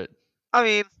over it. I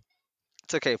mean,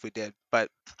 it's okay if we did, but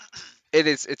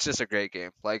it's just a great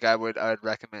game. Like I would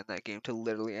recommend that game to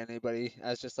literally anybody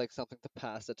as just like something to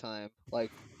pass the time.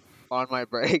 Like on my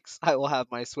breaks, I will have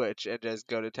my Switch and just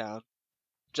go to town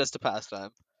just to pass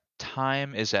time.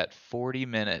 Time is at 40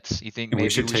 minutes. You think And we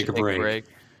maybe should we take should a take a break. break?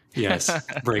 Yes,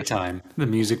 break time. The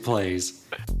music plays.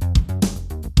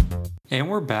 And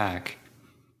we're back.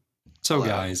 So, Hello.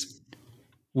 guys,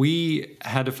 we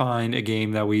had to find a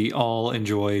game that we all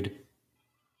enjoyed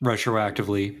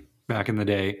retroactively back in the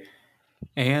day.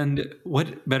 And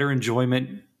what better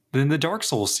enjoyment than the Dark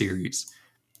Souls series?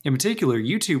 In particular,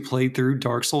 you two played through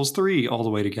Dark Souls 3 all the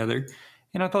way together.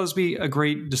 And I thought this would be a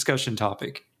great discussion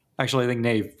topic. Actually, I think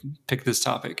Nave picked this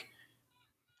topic.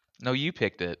 No, you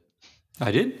picked it.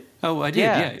 I did? Oh, I did,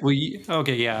 Yeah. yeah. Well,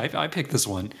 okay, yeah, I picked this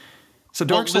one. So,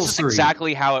 Well, Dark this Souls is 3.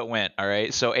 exactly how it went. All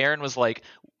right. So Aaron was like,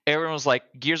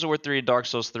 Gears of War 3 and Dark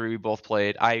Souls 3 we both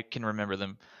played. I can remember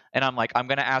them. And I'm like, I'm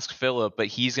gonna ask Philip, but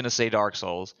he's gonna say Dark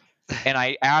Souls. And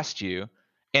I asked you,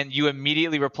 and you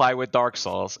immediately replied with Dark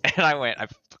Souls. And I went,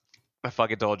 I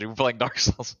fucking told you, we're playing Dark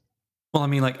Souls. Well, I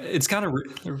mean, like, it's kind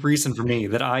of recent for me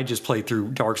that I just played through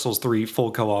Dark Souls 3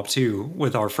 full co op too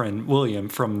with our friend William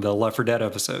from the Left 4 Dead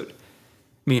episode.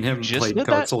 Me and him just played did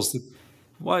Dark that? Souls.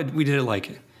 What? We did it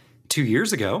like 2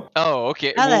 years ago. Oh,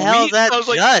 okay. How the Well, hell is that I was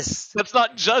like, just? that's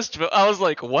not just. But I was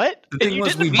like, what? The And thing you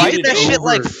was, didn't we We invite did did that it me. shit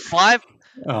like over. 5.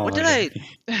 Oh, What my did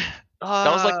God.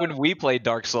 That was like when we played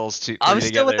Dark Souls 2, I 3 was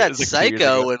still together. with It that was like 2 years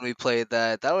Psycho ago. when we played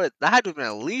that. That had to have been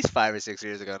at least 5 or 6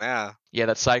 years ago now. Yeah,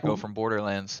 that's Psycho from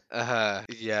Borderlands.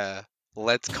 Yeah.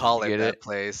 Let's call You it get that it?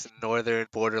 place. Northern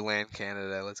Borderland,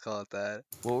 Canada. Let's call it that.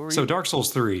 What were So, you? Dark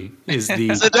Souls 3 is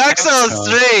the So Dark Souls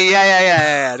uh, 3.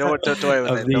 Yeah. Don't worry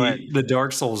with of it. Don't worry. the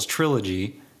Dark Souls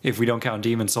trilogy, if we don't count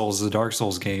Demon Souls as a Dark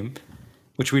Souls game,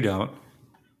 which we don't.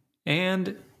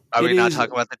 And Are it we not is,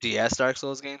 talking about the DS Dark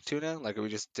Souls games too now? Like, are we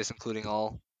just disincluding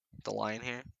all the line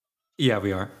here? yeah,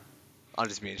 we are. I'm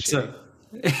just being So,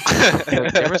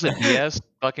 There was a DS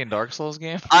fucking Dark Souls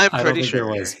game? I'm I don't pretty think sure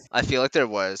there was. I feel like there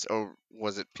was, or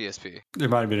was it PSP? There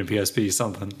might have been a PSP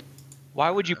something. Why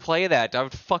would you play that? I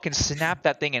would fucking snap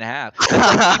that thing in half.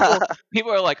 That's like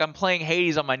people are like, I'm playing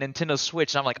Hades on my Nintendo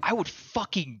Switch, and I'm like, I would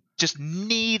fucking just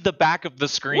knee the back of the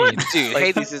screen. What, dude? Like,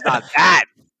 Hades is not that.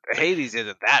 Hades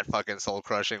isn't that fucking soul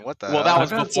crushing. What the Well, hell? that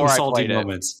was I've had before some I salty played it.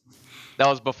 moments. That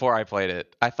was before I played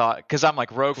it. I thought, because I'm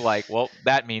like, roguelike, well,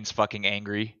 that means fucking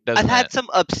angry, doesn't I've had it? some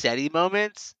upsetty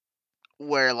moments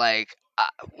where like,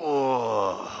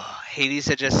 Hades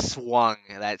had just swung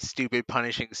that stupid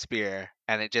punishing spear,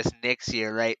 and it just nicks you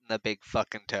right in the big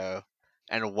fucking toe,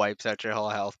 and wipes out your whole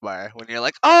health bar. When you're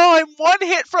like, oh, I'm one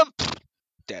hit from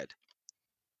dead.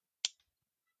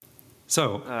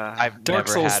 So, I've Dark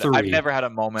never Souls had 3. I've never had a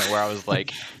moment where I was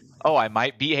like, oh, I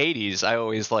might beat Hades. I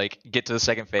always like get to the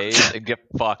second phase and get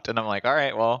fucked, and I'm like, all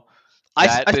right, well, I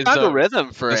that is found a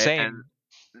rhythm for the it, same. and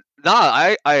no,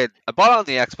 I bought it on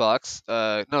the Xbox.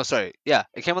 No, sorry, yeah,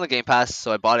 it came on the Game Pass,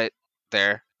 so I bought it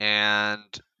there, and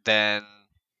then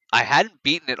I hadn't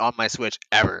beaten it on my Switch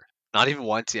ever, not even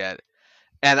once yet.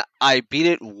 And I beat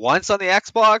it once on the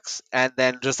Xbox, and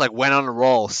then just like went on a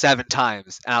roll 7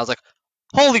 times, and I was like,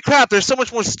 "Holy crap! There's so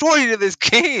much more story to this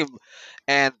game!"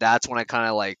 And that's when I kind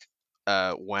of like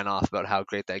went off about how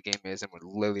great that game is, and would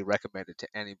literally recommend it to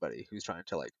anybody who's trying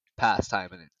to like pass time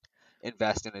and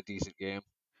invest in a decent game.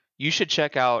 You should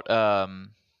check out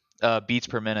Beats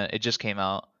Per Minute. It just came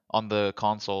out on the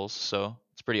consoles, so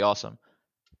it's pretty awesome.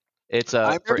 It's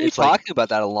I remember you it's like talking about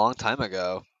that a long time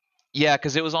ago. yeah,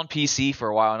 because it was on PC for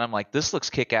a while, and I'm like, this looks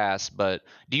kick ass. But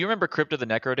do you remember Crypt of the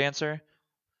Necrodancer?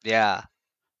 Yeah.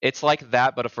 It's like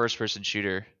that, but a first-person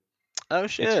shooter. Oh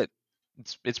It's shit.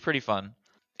 it's pretty fun,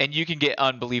 and you can get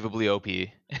unbelievably OP.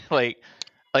 like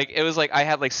it was like I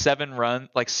had like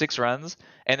 6 runs,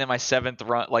 and then my seventh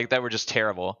run that were just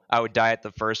terrible. I would die at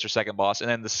the first or second boss, and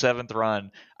then the seventh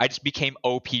run I just became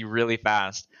OP really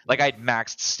fast. Like I'd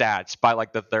maxed stats by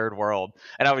like the third world,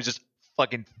 and I was just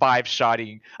fucking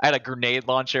five-shotting. I had a grenade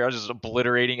launcher. I was just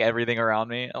obliterating everything around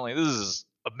me. I'm like, this is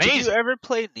Did you amazing. ever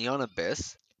play Neon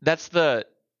Abyss? That's the.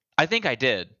 I think I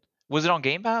did. Was it on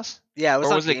Game Pass? Yeah, it was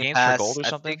Or on was it Game Games for Pass. Gold or I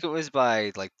something? think it was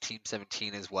by like Team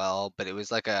 17 as well, but it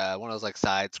was like one of those like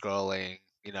side-scrolling,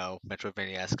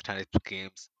 Metroidvania-esque kind of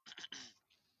games.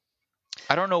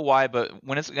 I don't know why, but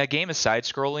when a game is side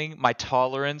scrolling, my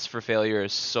tolerance for failure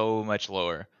is so much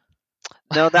lower.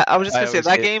 No, that I was just I gonna say always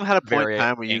that get game had a point in very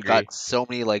time where you got angry. so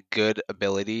many like good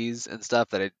abilities and stuff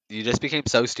that you just became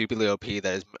so stupidly OP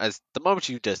that as the moment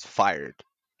you just fired,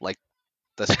 like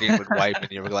the screen would wipe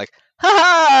and you were like, ha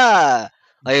ha!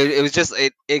 Like it was just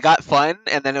it got fun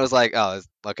and then it was like, oh,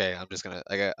 okay, I'm just gonna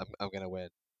I'm gonna win.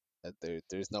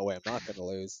 There's no way I'm not gonna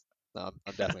lose. No,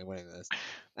 I'm definitely winning this.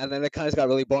 And then it kind of got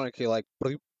really boring. 'Cause you're like,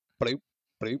 bloop, bloop,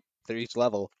 bloop, through each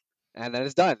level, and then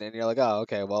it's done. And you're like, oh,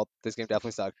 okay, well, this game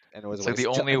definitely sucked, and it was a It's like the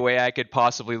waste of only time. way I could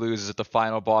possibly lose is if the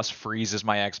final boss freezes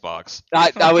my Xbox.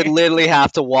 I would literally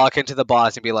have to walk into the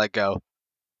boss and be like, go,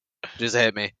 just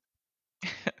hit me.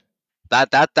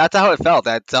 That's how it felt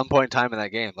at some point in time in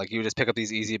that game. Like you would just pick up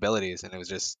these easy abilities, and it was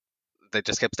just they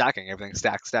just kept stacking. Everything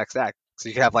stack, stack, stack. So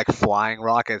you could have like flying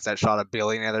rockets that shot a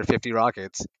billion other 50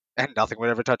 rockets, and nothing would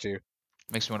ever touch you.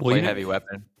 Makes me want to Well, play Heavy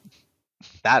Weapon.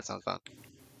 That sounds fun.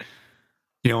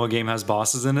 You know what game has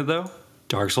bosses in it though?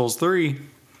 Dark Souls 3.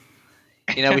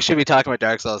 We should be talking about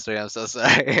Dark Souls 3. I'm so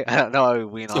sorry. I don't know how we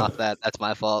wean So off that. That's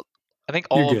my fault. I think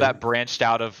you're all of good. that branched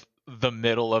out of the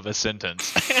middle of a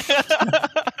sentence.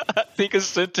 I think a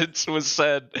sentence was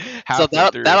said So halfway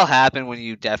through. that'll happen when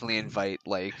you definitely invite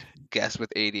like guests with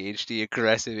ADHD,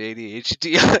 aggressive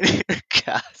ADHD on your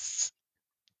cast.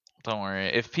 Don't worry.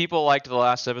 If people liked the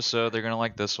last episode, they're gonna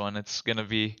like this one. It's gonna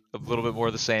be a little bit more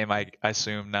the same, I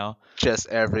assume now. Just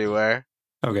everywhere.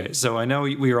 Okay, so I know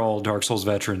we are all Dark Souls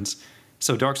veterans.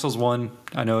 So Dark Souls 1,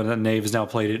 I know that Nave has now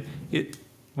played it.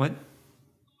 What?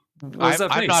 What's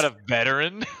that I'm face? not a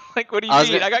veteran. Like, what do you I was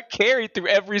mean? gonna- I got carried through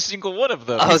every single one of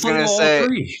them. I You was played gonna all say,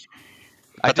 3.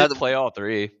 I but did that play all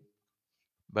 3,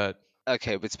 but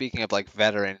okay. But speaking of like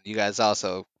veteran, you guys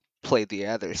also played the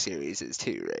other series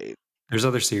too, right? There's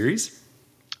other series?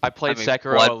 I I played mean,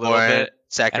 Sekiro a little Bloodborne, bit, and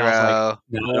I was like, Sekiro.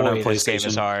 No, I don't have boy, this game is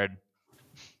PlayStation. hard.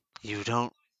 You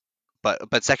don't, but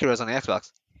Sekiro's on the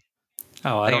Xbox.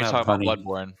 Oh, I I think don't you're have talking about money.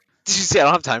 Bloodborne. Did you see? I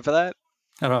don't have time for that.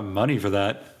 I don't have money for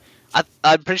that.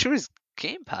 I'm pretty sure it's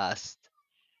Game Pass.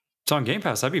 It's on Game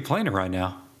Pass. I'd be playing it right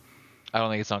now. I don't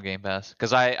think it's on Game Pass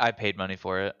because I paid money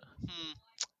for it.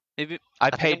 Maybe I I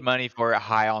think paid money for it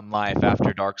high on life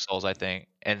after Dark Souls, I think,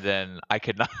 and then I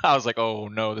could not. I was like, oh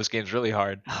no, this game's really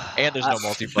hard, and there's no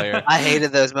multiplayer. I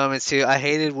hated those moments too. I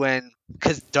hated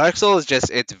because Dark Souls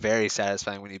it's very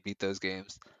satisfying when you beat those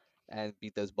games and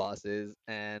beat those bosses.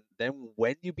 And then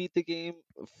when you beat the game,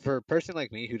 for a person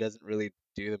like me who doesn't really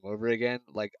do them over again,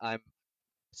 like I'm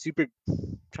super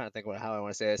trying to think about how I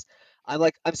want to say this.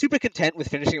 I'm super content with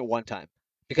finishing it one time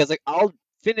because like I'll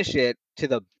finish it to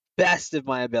the best of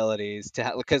my abilities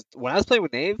because when I was playing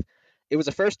with Nave, it was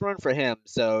a first run for him,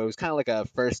 so it was kind of like a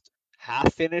first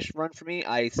half finish run for me.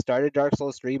 I started Dark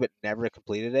Souls 3 but never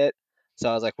completed it. So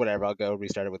I was like whatever, I'll go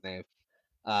restart it with Nave.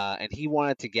 And he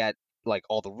wanted to get like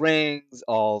all the rings,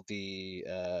 all the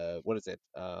what is it?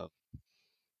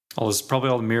 Probably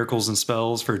all the miracles and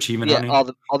spells for achievement Yeah, hunting.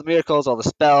 all the miracles, all the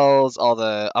spells, all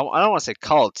the I don't want to say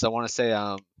cults. I want to say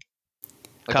like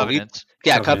the lead. Covenants.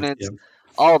 Yeah, Covenants,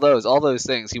 covenants. All those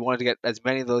things. He wanted to get as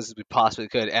many of those as we possibly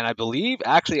could. And I believe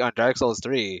actually on Dark Souls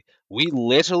 3, we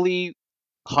literally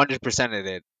 100%ed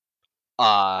it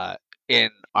in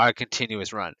our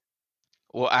continuous run.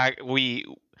 Well, we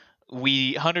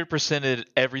 100%ed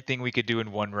everything we could do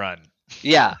in one run.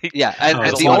 Yeah, Like, yeah. And, Oh, there's and a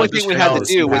it's the one lot only of of those thing we had to spells challenges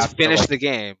do you you was have have to to finish like. the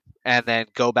game and then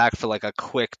go back for like a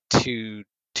quick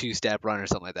two-step run or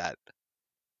something like that.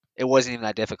 It wasn't even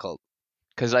that difficult.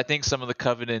 because I think some of the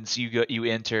covenants you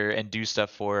enter and do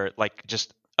stuff for like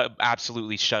just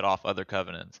absolutely shut off other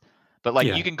covenants. But like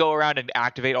Yeah, you can go around and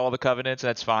activate all the covenants, and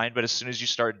that's fine. But as soon as you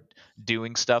start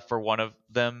doing stuff for one of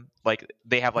them, like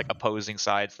they have like opposing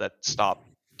sides that stop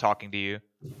talking to you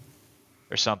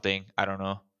or something. I don't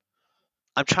know.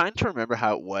 I'm trying to remember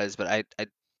how it was, but I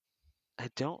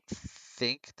don't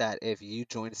think that if you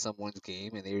joined someone's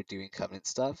game and they were doing covenant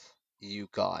stuff, you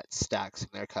got stacks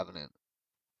from their covenant.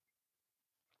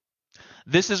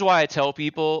 This is why I tell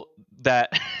people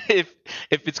that if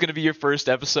it's gonna be your first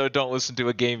episode, don't listen to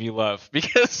a game you love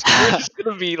because you're just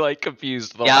gonna be like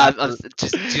confused Yeah, after.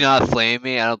 just do not flame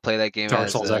me. I don't play that game Dark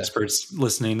as Souls experts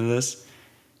listening to this.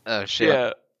 oh shit.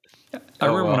 Yeah. I Oh,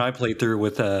 remember when well. I played through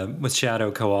with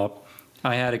Shadow co-op,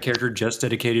 I had a character just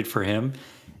dedicated for him,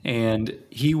 and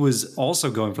he was also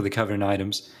going for the Covenant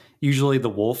items, usually the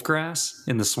wolf grass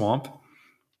in the swamp.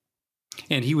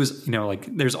 And he was,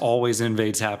 like there's always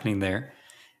invades happening there.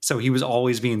 So he was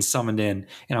always being summoned in,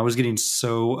 and I was getting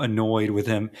so annoyed with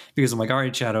him because I'm like, all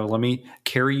right, Shadow, let me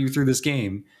carry you through this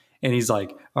game. And he's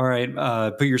like, all right,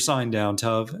 put your sign down,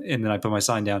 Tuv. And then I put my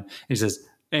sign down. And he says,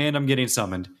 and I'm getting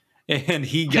summoned. And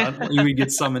he would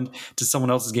get summoned to someone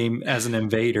else's game as an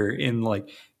invader in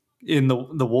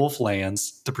the wolf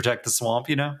lands to protect the swamp,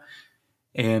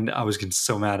 And I was getting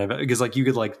so mad at it because you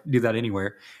could do that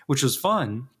anywhere, which was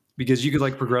fun because you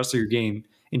could progress through your game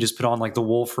and just put on the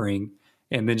wolf ring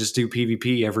and then just do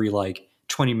PvP every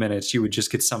 20 minutes. You would just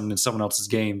get summoned in someone else's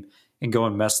game and go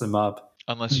and mess them up.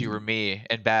 Unless you were me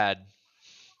and bad.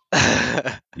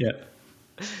 Yeah.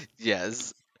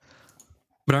 Yes.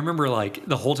 But I remember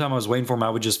the whole time I was waiting for him, I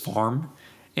would just farm,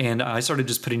 and I started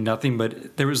just putting nothing.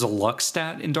 But there was a luck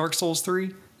stat in Dark Souls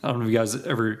 3. I don't know if you guys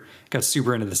ever got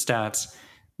super into the stats,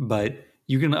 but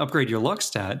you can upgrade your luck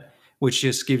stat, which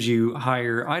just gives you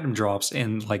higher item drops,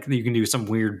 and you can do some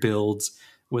weird builds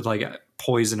with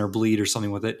poison or bleed or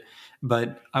something with it.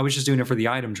 But I was just doing it for the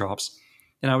item drops,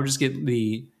 and I would just get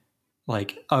the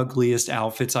ugliest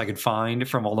outfits I could find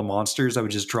from all the monsters. I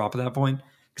would just drop at that point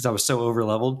because I was so over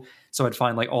leveled. So I'd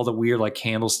find all the weird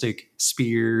candlestick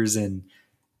spears and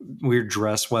weird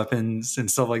dress weapons and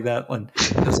stuff like that. And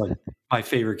it was my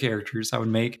favorite characters I would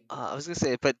make. I was gonna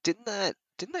say, but didn't that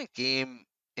game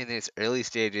in its early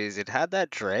stages it had that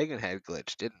dragon head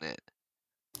glitch, didn't it?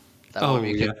 That one Oh where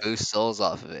you yeah, could boost souls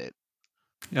off of it.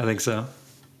 I think so.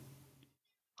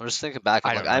 I'm just thinking back.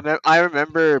 I I'm don't like, know. I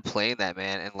remember playing that,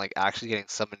 man, and actually getting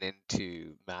summoned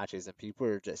into matches, and people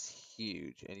were just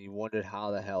huge, and you wondered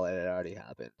how the hell it had already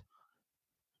happened.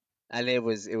 And it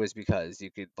was because you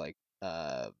could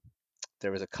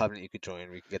there was a covenant you could join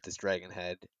where you could get this dragon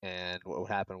head, and what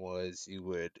would happen was you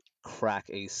would crack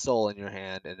a soul in your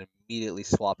hand and immediately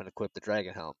swap and equip the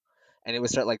dragon helm, and it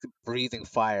would start breathing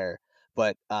fire.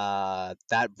 But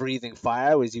that breathing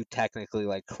fire was you technically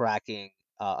cracking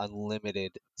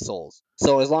unlimited souls.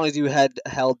 So as long as you had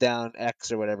held down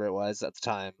X or whatever it was at the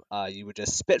time, you would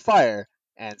just spit fire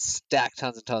and stack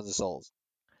tons and tons of souls.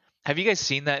 Have you guys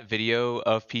seen that video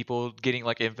of people getting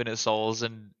infinite souls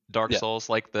in Dark Yeah. Souls?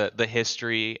 The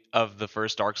history of the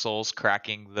first Dark Souls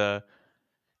cracking the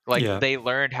Yeah, they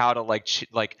learned how to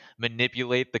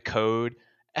manipulate the code,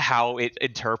 how it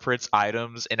interprets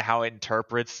items and how it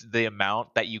interprets the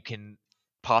amount that you can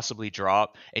possibly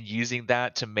drop, and using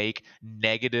that to make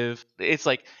negative, it's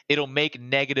it'll make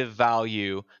negative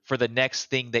value for the next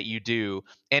thing that you do.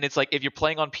 And it's if you're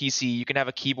playing on PC, you can have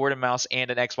a keyboard and mouse and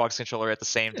an Xbox controller at the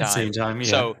same at the time. same time, yeah.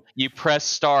 So you press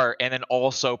start and then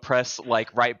also press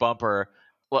right bumper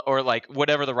or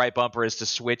whatever the right bumper is to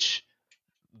switch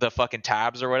the fucking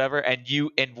tabs or whatever,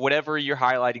 and whatever you're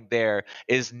highlighting there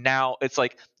is now, it's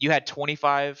you had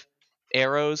 25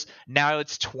 arrows, now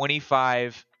it's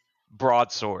 25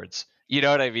 broadswords, you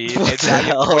know what I mean? What And the now you have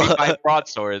hell? 25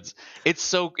 broadswords.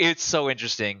 You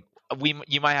interesting.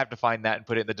 You might have to find that and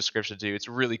put it in the description too. It's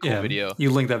a really cool Yeah, video.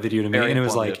 you linked that video to me, Very and it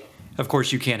was informative. of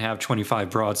course, you can't have 25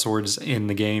 broadswords in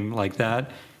the game like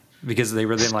that because they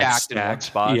were then Stacked in one stacked.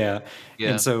 spot. Yeah,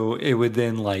 Yeah. and so it would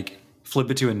then flip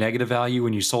it to a negative value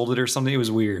when you sold it or something. It was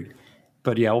weird,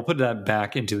 but yeah, we'll put that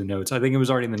back into the notes. I think it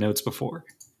was already in the notes before.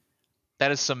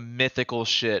 That is some mythical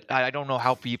shit. I don't know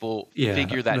how people Yeah,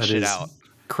 figure that that shit is out.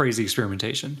 crazy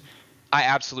experimentation. I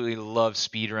absolutely love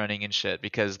speedrunning and shit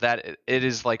because it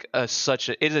is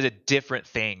it is a different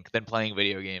thing than playing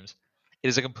video games. It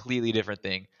is a completely different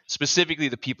thing. Specifically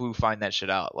the people who find that shit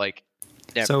out. Never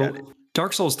done it. So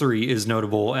Dark Souls 3 is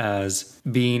notable as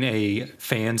being a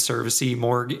fan servicey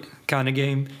more kind of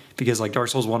game because Dark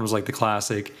Souls 1 was the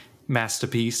classic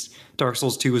masterpiece. Dark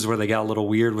Souls 2 is where they got a little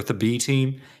weird with the B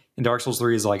team. And Dark Souls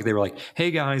 3 is they were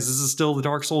hey guys, this is still the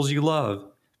Dark Souls you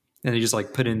love. And they just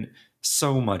put in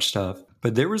so much stuff.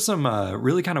 But there were some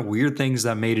really kind of weird things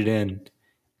that made it in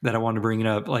that I wanted to bring it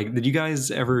up. Did you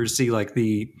guys ever see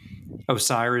the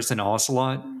Osiris and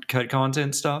Ocelot cut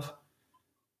content stuff?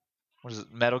 What is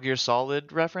it? Metal Gear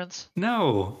Solid reference?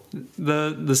 No,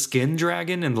 the skin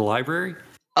dragon in the library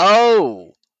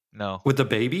Oh. No. with the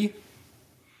baby.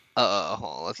 Hold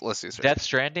on, let's do this. Death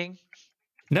Stranding?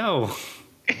 No.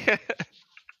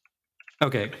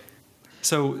 Okay,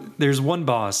 so there's one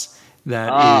boss that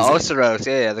Ah, is Oceros,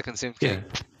 yeah, the Consume yeah, King.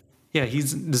 yeah.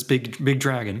 He's this big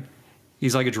dragon.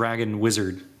 He's like a dragon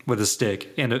wizard with a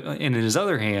stick, and in his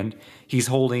other hand, he's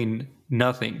holding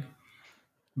nothing.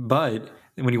 But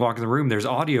when you walk in the room, there's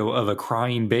audio of a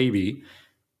crying baby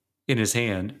in his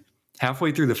hand.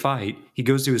 Halfway through the fight, he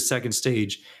goes to his second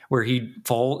stage where he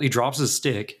drops his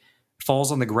stick,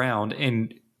 falls on the ground,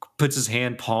 and puts his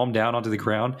hand palm down onto the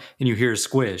ground, and you hear a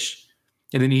squish.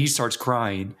 And then he starts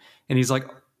crying, and he's like,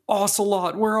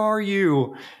 Ocelot, where are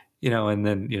you? And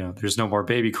then, there's no more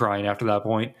baby crying after that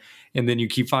point. And then you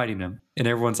keep fighting him. And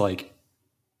everyone's like,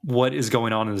 what is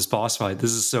going on in this boss fight?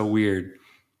 This is so weird.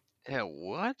 Yeah,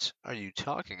 what are you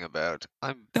talking about?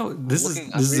 I'm No, this is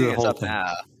I'm this is reading the this whole up thing.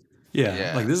 now. Yeah,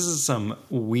 Yeah. like this is some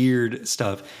weird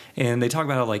stuff. And they talk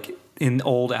about how like in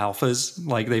old alphas,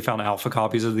 like they found alpha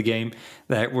copies of the game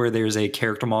that where there's a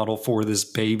character model for this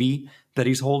baby that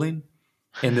he's holding.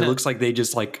 And it looks like they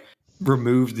just like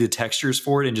removed the textures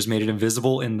for it and just made it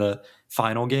invisible in the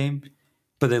final game.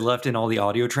 But they left in all the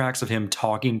audio tracks of him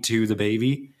talking to the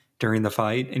baby during the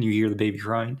fight, and you hear the baby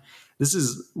crying. This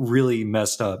is really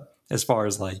messed up as far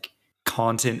as like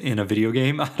content in a video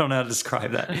game. I don't know how to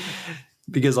describe that.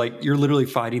 Because like you're literally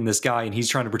fighting this guy and he's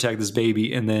trying to protect this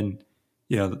baby, and then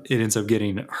it ends up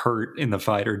getting hurt in the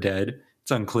fight or dead. It's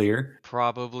unclear.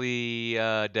 Probably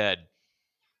dead.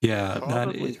 Yeah,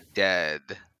 Probably dead.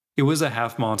 it was a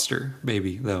half monster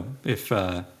baby though. If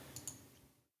to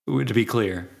be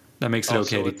clear, that makes it Oh, okay.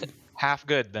 so it's half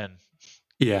good then.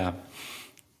 Yeah.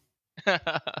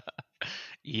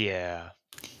 Yeah.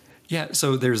 Yeah,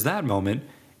 so there's that moment,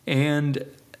 and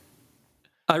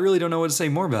I really don't know what to say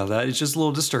more about that. It's just a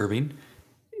little disturbing.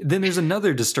 Then there's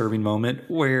another disturbing moment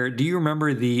where, do you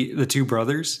remember the two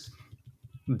brothers?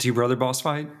 The two brother boss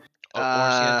fight? Orsi and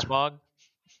Uh, Smog?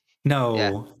 No.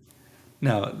 Yeah.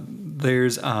 No.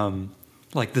 There's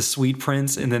like the sweet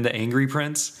prince and then the angry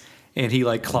prince, and he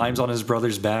like climbs on his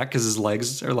brother's back because his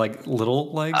legs are like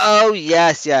little legs. Oh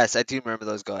yes, I do remember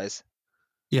those guys.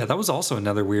 Yeah, that was also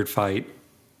another weird fight.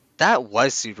 That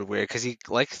was super weird because he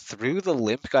like threw the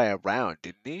limp guy around,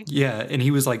 didn't he? Yeah, and he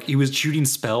was shooting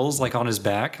spells like on his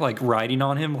back, like riding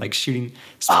on him, like shooting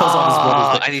spells on his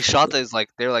brother's back. And he shot those like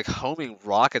they're like homing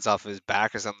rockets off of his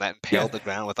back or something that impaled Yeah. the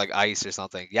ground with like ice or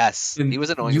something. Yes, And he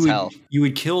was annoying as hell. you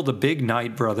would kill the big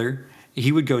knight brother.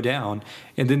 He would go down,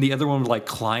 and then the other one would like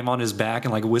climb on his back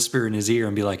and like whisper in his ear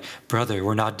and be like, "Brother,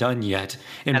 we're not done yet,"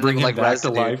 and And bring then, him like, back to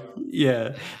residue. life.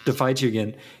 Yeah, to fight you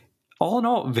again. All in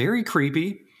all, very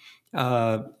creepy.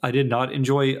 I did not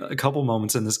enjoy a couple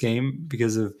moments in this game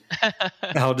because of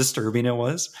how disturbing it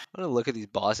was. I'm gonna look at these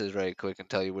bosses right quick and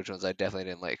tell you which ones I definitely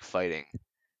didn't like fighting.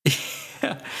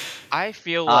 I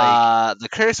feel like The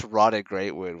Cursed Rotted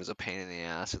Greatwood was a pain in the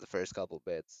ass for the first couple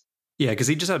bits. Yeah, because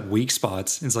he just had weak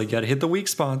spots. It's like you got to hit the weak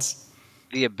spots.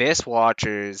 The Abyss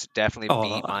Watchers definitely Oh,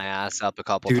 beat my ass up a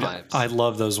couple Dude, times. I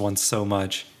love those ones so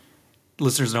much.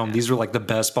 Listeners know these are like the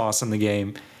best boss in the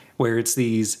game, where it's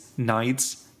these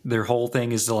knights. Their whole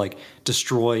thing is to like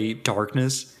destroy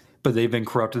darkness, but they've been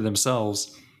corrupted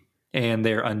themselves and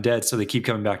they're undead, so they keep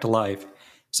coming back to life.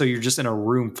 So you're just in a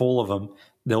room full of them.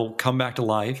 They'll come back to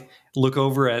life, look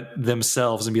over at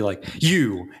themselves and be like,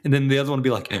 you. And then the other one will be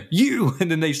like, you.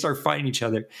 And then they start fighting each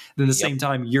other. Then at the same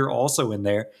time, you're also in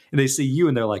there and they see you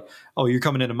and they're like, oh, you're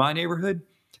coming into my neighborhood?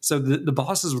 So the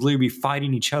bosses would literally be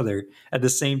fighting each other at the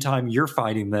same time you're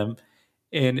fighting them.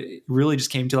 And it really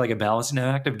just came to like a balancing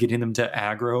act of getting them to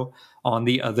aggro on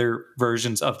the other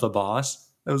versions of the boss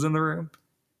that was in the room.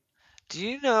 Do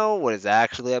you know what is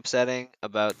actually upsetting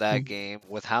about that game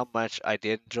with how much I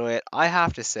did enjoy it? I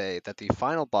have to say that the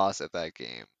final boss of that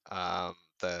game,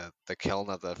 the kiln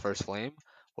of the first flame,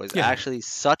 was Yeah. actually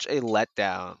such a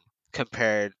letdown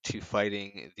compared to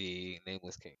fighting the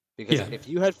Nameless King. Because Yeah. if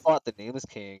you had fought the Nameless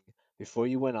King before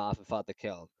you went off and fought the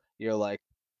kiln, you're like,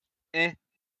 eh.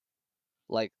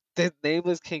 Like the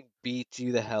Nameless King beat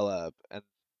you the hell up, and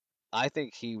I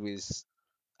think he was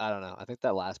I don't know. I think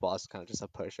that last boss is kind of just a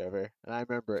pushover, and I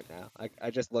remember it now. I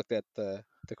just looked at the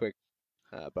quick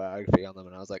biography on them,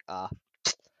 and I was like,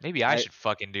 maybe I I- should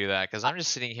fucking do that because I'm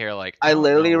just sitting here like I don't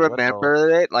literally know what the- remember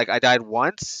it. Like I died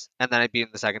once, and then I beat him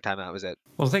the second time. That was it.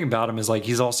 Well, the thing about him is like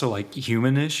he's also like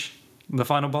humanish, the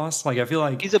final boss. Like I feel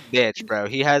like He's a bitch, bro.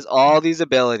 He has all these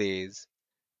abilities,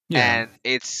 yeah. and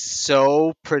it's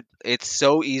so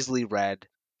easily read.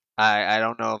 I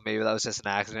don't know if maybe that was just an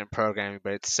accident in programming,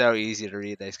 but it's so easy to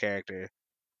read this character.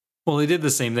 Well, they did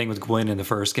the same thing with Gwen in the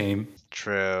first game,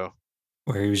 True.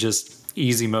 where he was just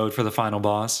easy mode for the final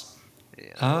boss.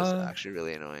 Yeah, that was actually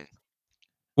really annoying.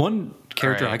 One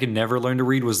character Alright. I could never learn to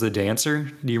read was the dancer.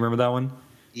 Do you remember that one?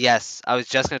 Yes, I was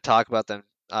just gonna talk about them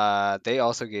They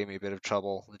also gave me a bit of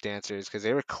trouble, the dancers, because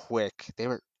they were quick. They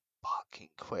were fucking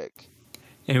quick.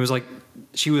 And it was like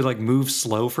she would like move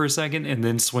slow for a second and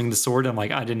then swing the sword. I'm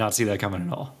like, I did not see that coming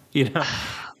at all.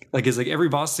 Like it's like every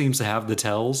boss seems to have the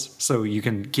tells, so you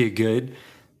can get good.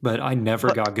 But I never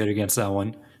But got good against that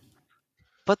one.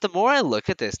 but the more I look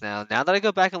at this now that I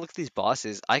go back and look at these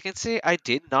bosses, I can say I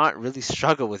did not really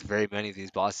struggle with very many of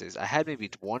these bosses. I had maybe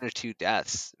 1 or 2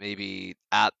 deaths, maybe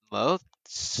at most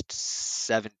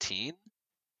 17,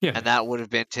 Yeah, and that would have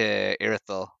been to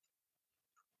Irithel,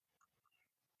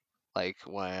 like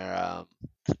where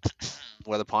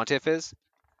the Pontiff is.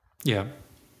 yeah.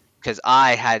 Because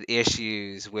I had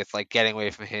issues with like getting away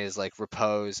from his like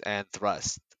repose and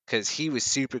thrust because he was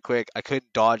super quick. I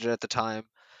couldn't dodge it at the time.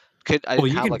 I Well, didn't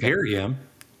you have can like a parry him.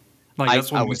 Like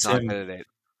that's what I was makes not him. good at it.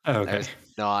 Oh, I okay. was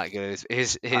not good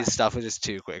at his stuff was just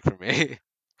too quick for me.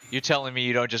 You telling me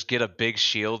you don't just get a big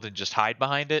shield and just hide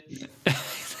behind it?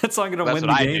 That's not gonna That's win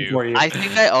what the I game do. for you. I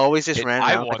think I always just ran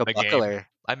I around like won a the game. buckler.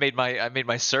 I made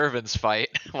my servants fight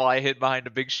while I hid behind a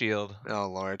big shield. Oh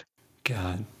lord.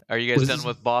 God. Are you guys done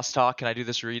with boss talk? Can I do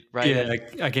this right Yeah, in?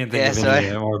 I can't think Yeah, of so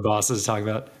any more bosses to talk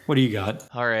about. What do you got?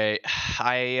 All right.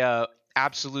 I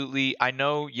absolutely. I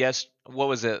know. Yes. What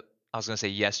was it? I was gonna say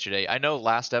yesterday. I know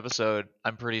last episode.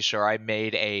 I'm pretty sure I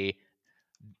made a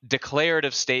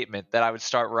declarative statement that I would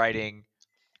start writing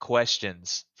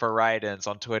questions for write-ins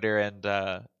on Twitter and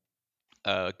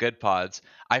Good Pods.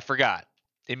 I forgot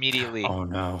immediately. Oh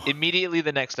no. Immediately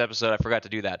the next episode, I forgot to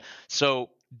do that. So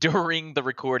during the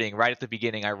recording, right at the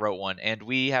beginning, I wrote one, and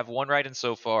we have one write-in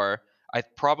so far. I'm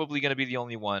probably gonna be the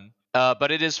only one,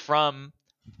 but it is from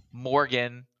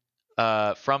Morgan,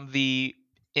 from the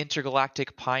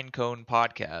Intergalactic Pinecone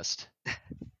podcast,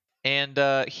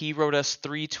 and he wrote us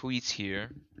 3 tweets here,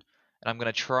 and I'm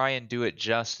gonna try and do it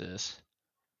justice.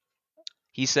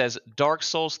 He says, Dark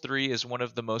Souls 3 is one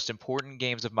of the most important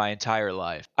games of my entire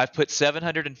life. I've put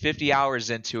 750 hours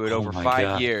into it Oh over my 5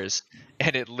 god. years,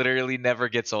 and it literally never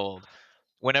gets old.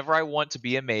 Whenever I want to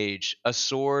be a mage, a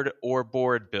sword or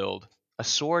board build, a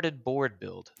sword and board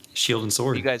build. Shield and What do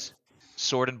you sword. guys,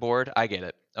 sword and board? I get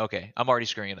it. Okay, I'm already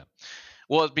screwing it up.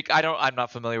 Well, I'm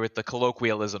not familiar with the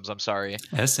colloquialisms. I'm sorry. Uh,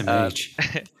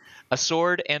 SMH. a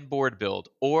sword and board build,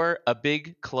 or a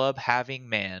big club having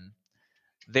man.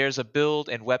 There's a build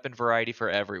and weapon variety for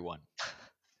everyone.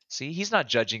 See, he's not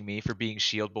judging me for being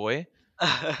Shield Boy.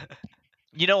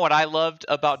 You know what I loved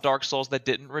about Dark Souls that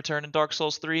didn't return in Dark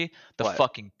Souls 3? The what?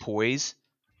 fucking poise.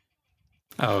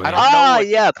 Oh I yeah. don't know what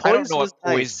Yeah, I don't poise know was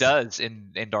what poise nice. does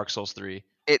in Dark Souls 3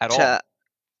 It at all.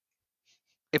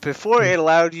 before it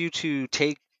allowed you to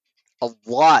take a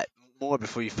lot more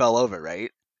before you fell over,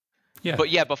 right? Yeah.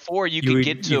 But yeah, before you could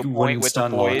get to a point wouldn't with the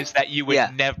stun lock. poise that you would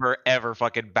Yeah. never ever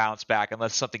fucking bounce back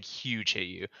unless something huge hit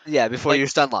you. Yeah, before Like you're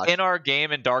stun locked. in our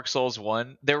game in Dark Souls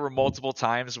 1, there were multiple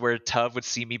times where Tuv would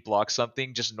see me block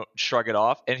something, just shrug it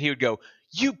off, and he would go,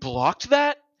 "You blocked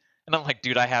that?" And I'm like,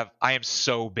 "Dude, I am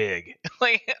so big.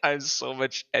 Like I have so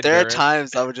much There are endurance."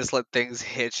 times I would just let things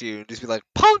hit you and just be like,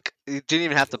 punk! You didn't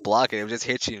even have to block it, it would just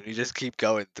hit you and you just keep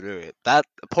going through it. That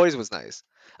poise was nice.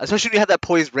 Especially when you had that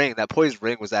poise ring. That poise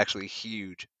ring was actually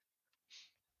huge.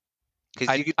 Because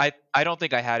you I, could. I I don't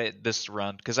think I had it this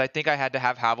run because I think I had to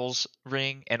have Havel's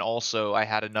ring, and also I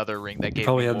had another ring that You gave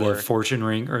probably me had the more. fortune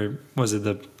ring, or was it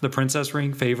the princess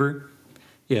ring favor?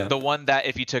 Yeah. The one that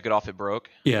if you took it off, it broke.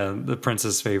 Yeah, the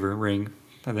princess favor ring,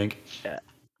 I think. Yeah.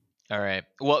 All right.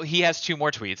 Well, he has 2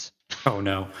 more tweets. Oh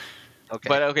no. Okay.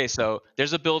 But okay, so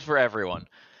there's a build for everyone.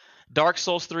 Dark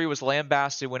Souls 3 was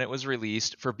lambasted when it was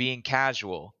released for being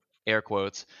casual, air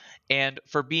quotes, and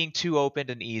for being too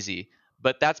open and easy,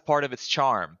 but that's part of its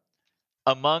charm.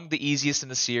 Among the easiest in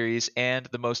the series and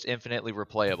the most infinitely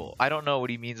replayable. I don't know what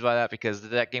he means by that because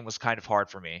that game was kind of hard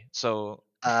for me. So,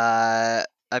 I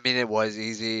mean, it was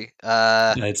easy.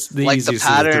 Yeah, it's the Like the easiest of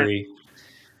the pattern. three.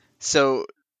 So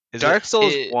is Dark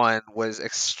Souls it 1 was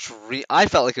extreme. I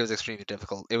felt like it was extremely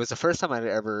difficult. It was the first time I'd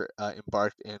ever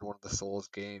embarked in one of the Souls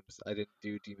games. I didn't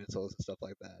do Demon Souls and stuff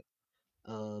like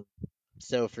that. Um,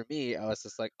 so for me, I was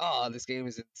just like, oh, this game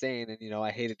is insane. And,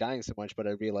 I hated dying so much, but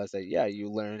I realized that, yeah, you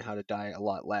learn how to die a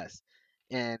lot less.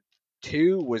 And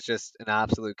 2 was just an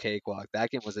absolute cakewalk.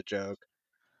 That game was a joke.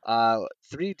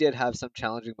 3 did have some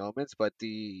challenging moments, but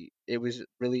it was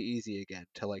really easy again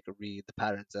to like read the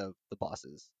patterns of the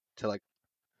bosses to like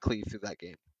cleave through that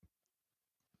game.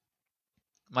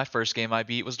 my first game I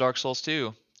beat was Dark Souls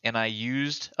 2, and I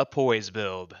used a poise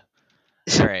build.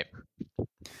 All right.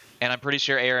 And I'm pretty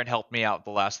sure Aaron helped me out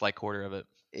the last like quarter of it.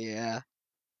 Yeah,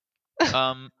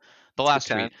 Um the it's a good last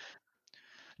time. tweet.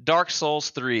 Dark Souls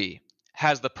 3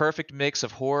 has the perfect mix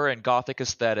of horror and gothic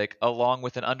aesthetic, along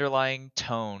with an underlying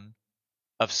tone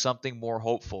of something more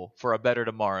hopeful for a better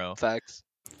tomorrow. Facts.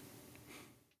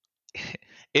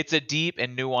 It's a deep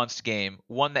and nuanced game,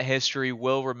 one that history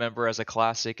will remember as a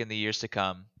classic in the years to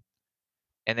come.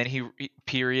 And then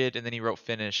period, and then he wrote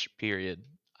finish period.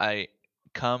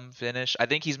 Finish. I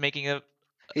think he's making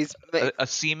He's. Ma- a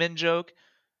semen joke.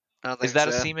 I don't Is think that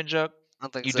a so. semen joke? I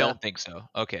don't think You so. don't think so?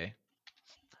 Okay.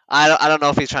 I don't know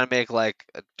if he's trying to make like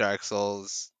a Dark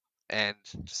Souls and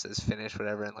just says finish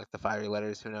whatever and like the fiery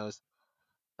letters. Who knows?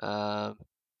 Um.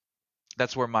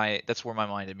 That's where my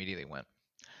mind immediately went.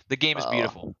 The game is Oh.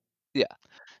 beautiful. Yeah.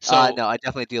 So No, I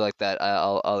definitely do like that.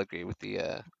 I'll agree with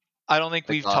the I don't think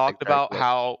we've gothic talked dark about look.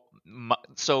 how.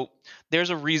 So there's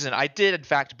a reason I did in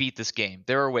fact beat this game.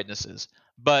 There are witnesses,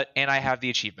 and I have the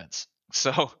achievements.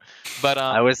 So, but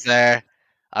I was there.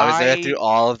 I was there I through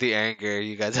all of the anger.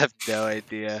 You guys have no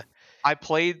idea. I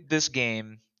played this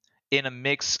game in a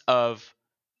mix of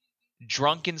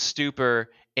drunken stupor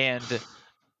and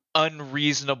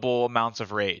unreasonable amounts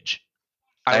of rage.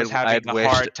 I was having a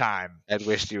hard time. I'd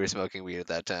wished you were smoking weed at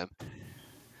that time.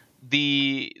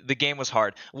 The game was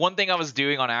hard. One thing I was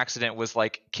doing on accident was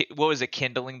like what was it,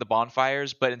 kindling the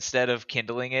bonfires, but instead of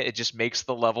kindling it, it just makes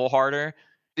the level harder.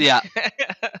 Yeah.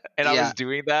 And I Yeah. was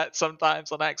doing that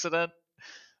sometimes on accident.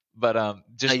 But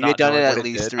just You not had done knowing it what at it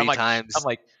least did. 3 times. I'm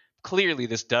like, clearly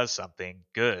this does something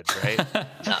good, right?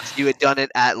 You had done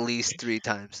it at least 3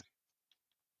 times.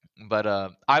 But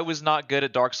I was not good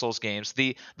at Dark Souls games.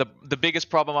 The biggest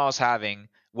problem I was having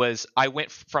was I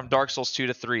went from Dark Souls 2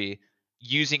 to 3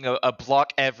 using a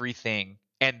block everything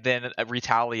and then a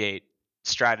retaliate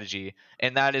strategy,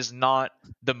 and that is not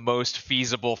the most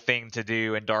feasible thing to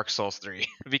do in Dark Souls 3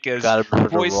 because Gotta remember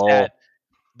to roll.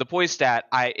 the poise stat,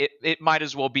 it might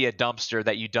as well be a dumpster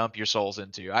that you dump your souls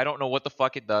into. I don't know what the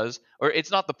fuck it does, or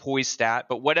it's not the poise stat,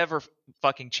 but whatever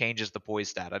fucking changes the poise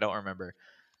stat. I don't remember.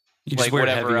 You just Like, wear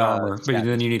whatever, heavy armor, but stat.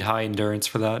 then you need high endurance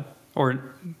for that.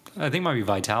 Or I think it might be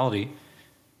vitality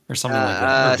or something like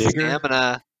that. Or vigor.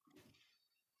 Stamina.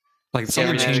 Like something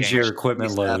Everything changed your changed.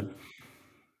 equipment load.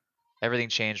 Everything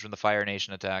changed when the Fire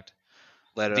Nation attacked.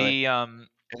 Literally. The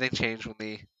Everything changed with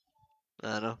me.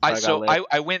 I don't know.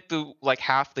 I went through like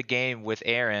half the game with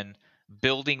Aaron,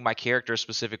 building my character a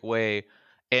specific way,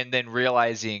 and then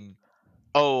realizing,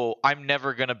 oh, I'm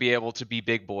never gonna be able to be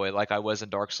big boy like I was in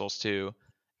Dark Souls 2,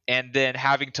 and then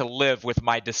having to live with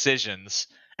my decisions,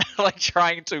 like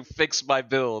trying to fix my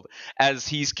build as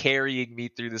he's carrying me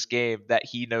through this game that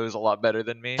he knows a lot better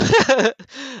than me.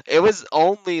 It was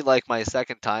only like my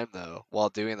second time though while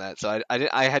doing that, so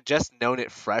I had just known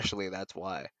it freshly. That's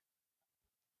why.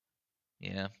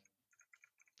 Yeah.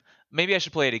 Maybe I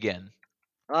should play it again.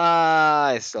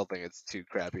 I still think it's too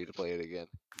crappy to play it again.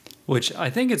 Which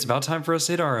I think it's about time for us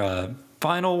to hit our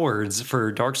final words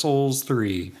for Dark Souls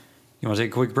 3. You want to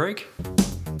take a quick break?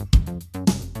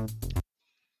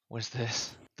 What's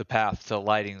this? The path to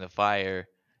lighting the fire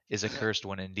is a cursed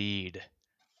one indeed.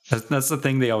 That's the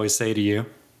thing they always say to you.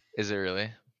 Is it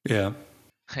really? Yeah.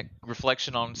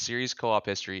 Reflection on series co-op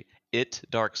history. It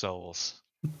Dark Souls.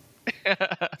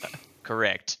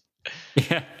 Correct.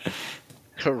 Yeah.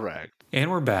 Correct.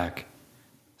 And we're back.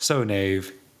 So,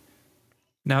 Nave,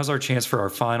 now's our chance for our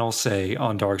final say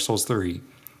on Dark Souls 3.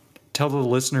 Tell the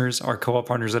listeners, our co-op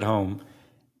partners at home,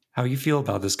 how you feel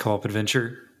about this co-op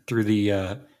adventure through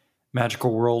the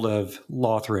magical world of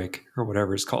Lothric, or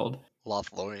whatever it's called.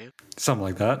 Lothlorien. Something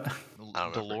like that.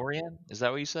 DeLorean? Is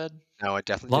that what you said? No, I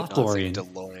definitely did not say Lothlorien.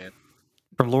 DeLorean.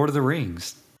 From Lord of the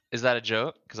Rings. Is that a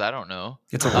joke? Because I don't know.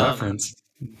 It's a reference,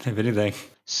 if anything.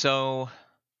 So,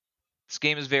 this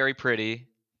game is very pretty,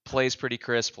 plays pretty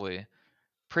crisply,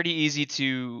 pretty easy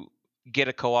to get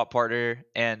a co-op partner,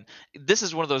 and this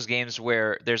is one of those games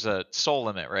where there's a soul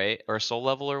limit, right? Or a soul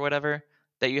level or whatever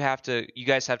that you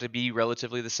guys have to be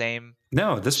relatively the same.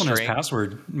 No, this one has string.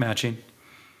 password matching.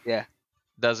 Yeah.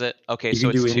 Does it? Okay, You so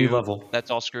can do it's any 2. level.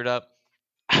 That's all screwed up.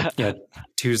 Yeah,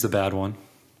 2's the bad one.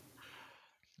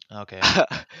 Okay.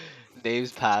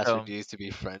 Nave's password So- used to be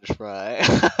French fry.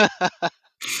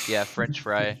 Yeah, French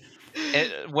fry.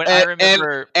 And when I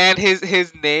remember, and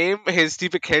his name, his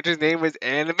stupid character's name was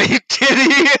Anime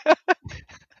Titty.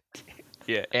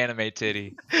 yeah, anime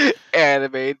titty.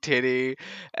 Anime Titty,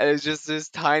 and it's just this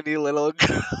tiny little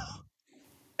girl.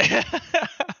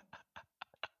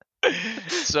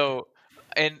 So,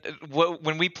 and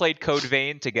when we played Code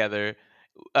Vein together,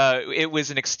 it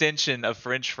was an extension of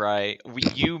French fry.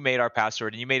 You made our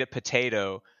password, and you made it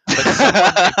potato, but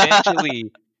someone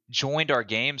eventually joined our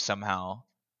game somehow,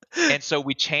 and so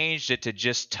we changed it to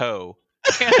just toe.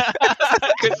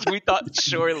 Because we thought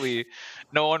surely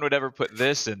no one would ever put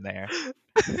this in there.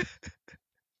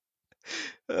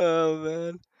 Oh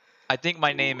man. I think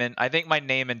my name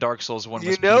in Dark Souls 1 You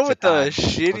was know Pizza what the Time, wasn't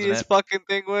shittiest it? fucking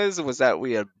thing was that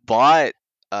we had bought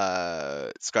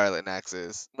Scarlet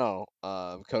Nexus. No,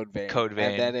 Code Vein. Code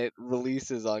And then Vein. it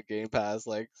releases on Game Pass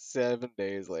like 7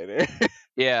 days later.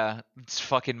 Yeah, it's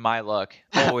fucking my luck.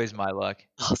 Always my luck.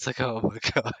 I was like, oh my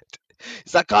god.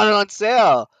 It's like got it on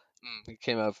sale. It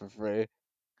came out for free.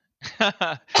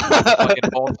 The fucking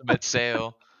ultimate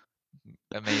sale.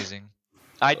 Amazing.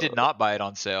 I did not buy it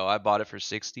on sale. I bought it for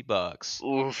 $60.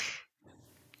 Oof.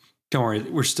 Don't worry,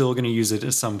 we're still going to use it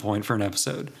at some point for an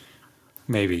episode.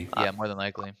 Maybe. Yeah, more than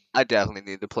likely. I definitely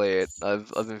need to play it.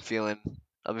 I've been feeling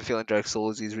Dark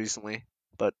Soulsies recently,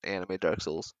 but anime Dark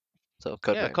Souls. So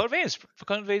Code Yeah, Vein. Code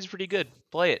Vein is pretty good.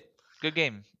 Play it. Good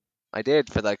game. I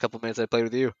did for that couple minutes I played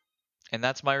with you. And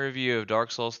that's my review of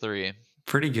Dark Souls 3.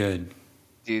 Pretty good.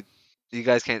 Dude, you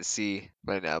guys can't see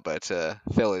right now, but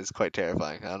Phil is quite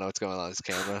terrifying. I don't know what's going on with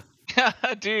his camera.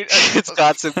 Dude, It's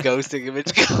got some ghosting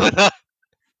image going on.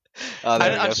 Oh,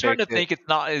 there we go. I'm starting to Fixed it. think it's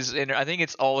not his I think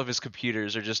it's all of his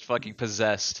computers are just fucking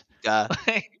possessed. Yeah.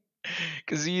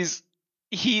 Because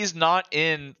he's not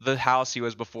in the house he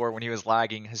was before when he was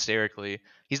lagging hysterically.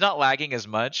 He's not lagging as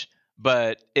much,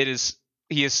 but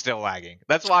he is still lagging.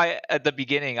 That's why at the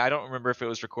beginning, I don't remember if it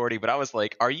was recording, but I was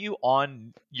like, "Are you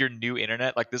on your new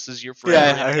internet? Like this is your forever Yeah, I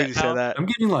internet heard you say now?" that. I'm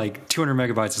getting like 200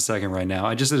 megabytes a second right now.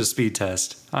 I just did a speed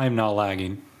test. I am not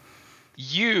lagging.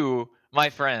 You, my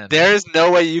friend. There is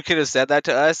no way you could have said that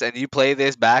to us, and you play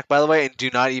this back, by the way, and do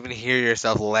not even hear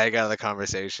yourself lag out of the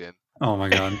conversation. Oh my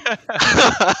god.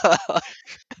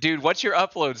 Dude, what's your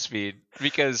upload speed?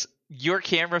 Because your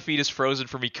camera feed is frozen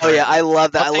for me Oh currently. yeah, I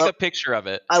love that. I'll take a picture of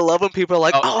it. I love when people are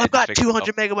like, Oh, "Oh, I've it got fixed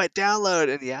 200 megabyte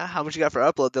download," and yeah, how much you got for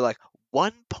upload? They're like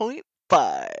 1.5.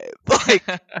 Like,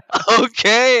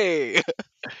 okay,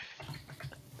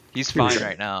 He's fine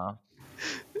right now.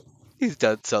 he's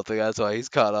done something. That's why he's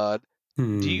caught on.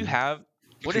 Hmm. Do you have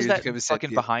what is Computer's that become fucking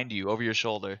sentient. behind you over your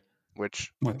shoulder?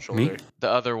 Which What, shoulder? me? The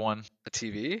other one. A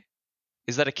TV?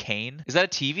 Is that a cane? Is that a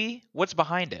TV? What's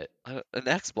behind it? An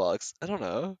Xbox? I don't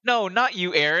know. No, not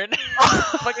you, Aaron.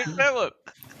 Fucking Philip.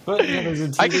 But yeah, there's a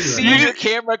TV I can right see now. your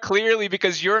camera clearly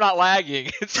because you're not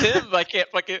lagging. It's him. I can't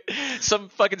fucking some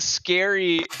fucking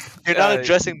scary You're not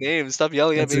addressing names. Stop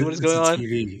yelling at It's me. a- What is it's a going on?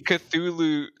 TV.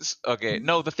 Cthulhu. Okay,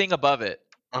 no, the thing above it.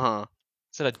 Uh-huh.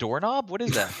 Is that a doorknob? What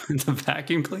is that? It's a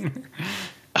vacuum cleaner.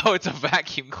 Oh, it's a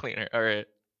vacuum cleaner. All right.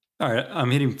 All right, I'm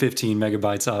hitting 15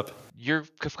 megabytes up. Your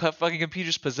fucking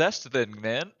computer's possessed then,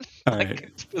 man. All Like, right.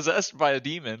 it's possessed by a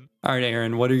demon. All right,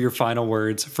 Aaron, what are your final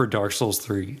words for Dark Souls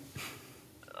 3?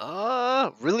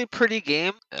 Really pretty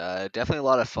game. Definitely a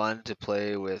lot of fun to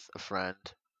play with a friend.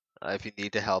 If you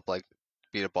need to help, like,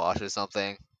 beat a boss or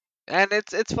something. And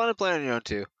it's fun to play on your own,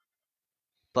 too.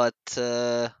 But,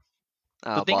 The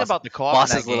thing boss, about the co-op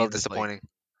boss in is that a little game is, like, disappointing.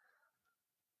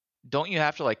 don't you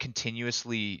have to like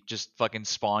continuously just fucking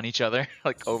spawn each other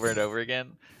like over and over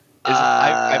again?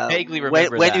 I vaguely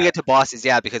remember when that. you get to bosses,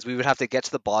 yeah, because we would have to get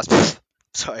to the boss.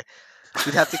 Sorry,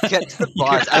 we'd have to get to the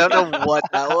boss. I don't know what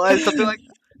that was.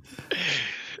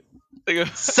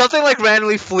 Something like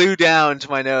randomly flew down to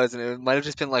my nose, and it might have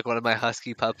just been like one of my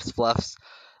husky pups fluffs.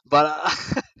 But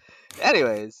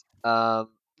anyways, no,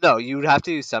 you would have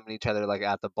to summon each other like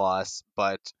at the boss,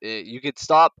 but you could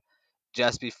stop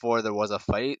just before there was a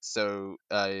fight, so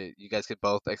you guys could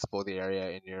both explore the area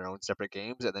in your own separate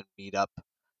games, and then meet up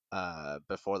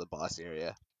before the boss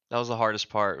area. That was the hardest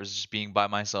part, was just being by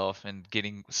myself and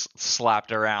getting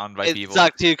slapped around by It people.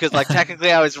 sucked too, because like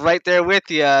technically I was right there with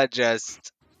you,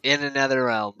 just in another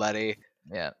realm, buddy.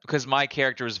 Yeah, because my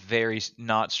character was very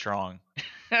not strong.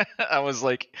 I was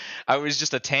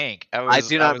just a tank. I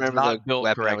do not was remember not the built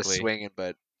weapon I was correctly. swinging,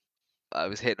 but I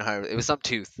was hitting hard. It was some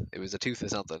tooth. It was a tooth or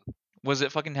something. Was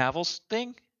it fucking Havel's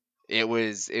thing? It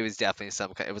was definitely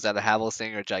some kind. It was either Havel's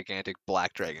thing or gigantic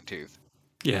black dragon tooth.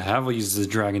 Yeah, Havel uses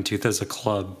the Dragon Tooth as a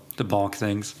club to bonk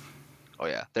things. Oh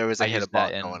yeah, there was a I hit a used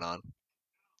that bonk in- going on.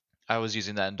 I was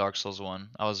using that in Dark Souls 1.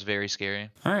 I was very scary.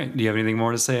 All right, do you have anything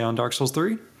more to say on Dark Souls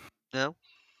 3? No.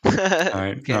 All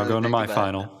right, I'll go into my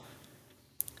final. final.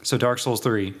 So Dark Souls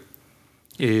 3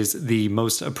 is the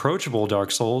most approachable Dark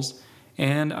Souls,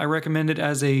 and I recommend it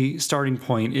as a starting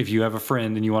point if you have a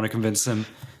friend and you want to convince them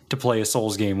to play a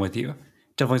Souls game with you.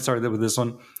 Definitely started with this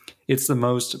one. It's the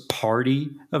most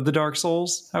party of the Dark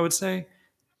Souls, I would say.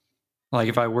 Like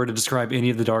if I were to describe any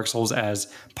of the Dark Souls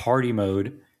as party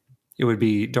mode, it would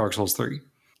be Dark Souls 3.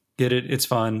 Get it? It's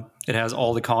fun. It has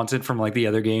all the content from like the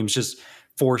other games just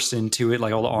forced into it,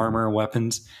 like all the armor and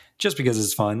weapons, just because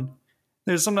it's fun.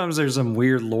 There's some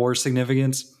weird lore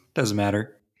significance. Doesn't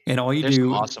matter. And all you There's some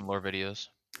do, awesome lore videos.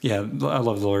 yeah, I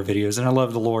love the lore videos and I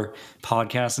love the lore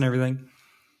podcasts and everything.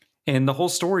 And the whole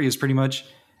story is pretty much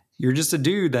you're just a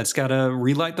dude that's got to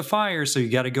relight the fire. So you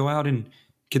got to go out and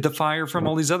get the fire from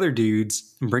all these other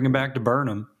dudes and bring them back to burn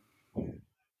them.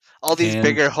 All these And-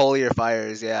 bigger, holier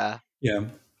fires, yeah, Yeah,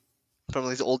 from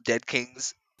these old dead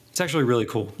kings. it's actually really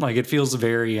cool. Like it feels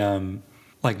very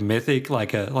like mythic,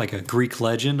 like a Greek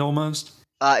legend almost.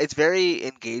 It's very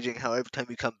engaging. How every time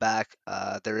you come back,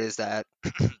 there is that,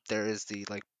 there is the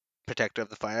like protector of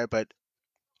the fire, but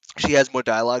she has more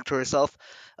dialogue to herself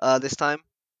this time.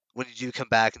 When you do come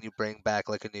back and you bring back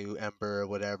like a new ember or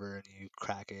whatever, and you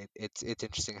crack it, it's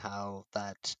interesting how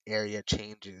that area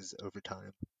changes over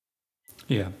time.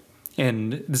 Yeah.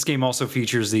 And this game also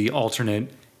features the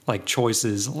alternate like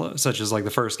choices such as like the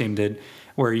first game did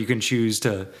where you can choose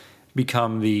to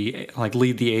become the like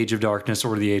lead the age of darkness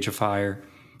or the age of fire,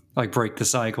 like break the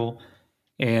cycle.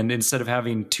 And instead of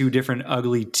having two different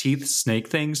ugly teeth snake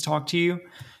things talk to you,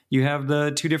 you have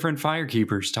the two different fire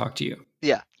keepers talk to you.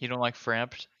 Yeah, You don't like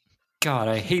Frampt? God,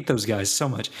 I hate those guys so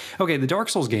much. Okay, the Dark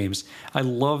Souls games, I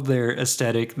love their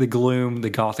aesthetic, the gloom, the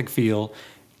gothic feel.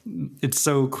 It's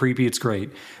so creepy, it's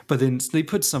great. But then they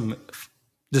put some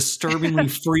disturbingly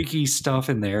freaky stuff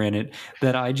in there in it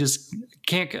that I just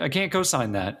can't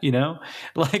co-sign that, you know?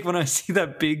 Like when I see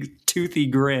that big toothy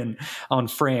grin on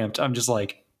Framped, I'm just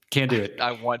like, can't do it.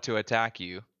 I want to attack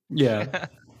you. Yeah.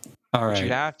 All But right. you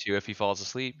have to if he falls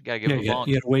asleep. You gotta give Yeah, him a bonk.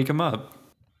 you gotta wake him up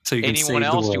so you can Anyone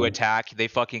save else the you world. attack, they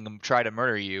fucking try to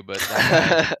murder you. But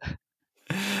that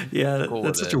guy, Yeah, Cool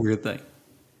that's with such a it. weird thing.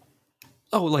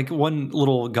 Oh, like one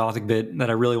little gothic bit that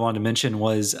I really wanted to mention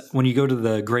was when you go to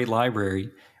the Great Library,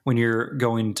 when you're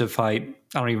going to fight,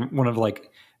 I don't even, one of like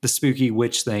the spooky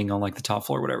witch thing on like the top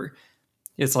floor or whatever.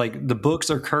 It's like the books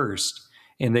are cursed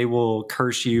and they will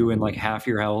curse you in like half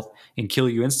your health and kill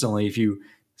you instantly if you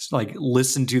like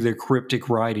listen to their cryptic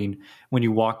writing when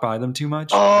you walk by them too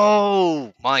much.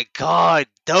 Oh my god,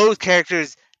 those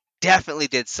characters definitely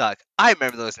did suck. I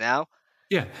remember those now.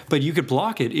 Yeah, but you could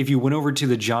block it if you went over to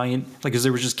the giant, like, because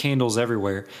there was just candles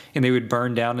everywhere, and they would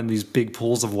burn down in these big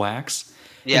pools of wax.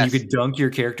 And Yes. you could dunk your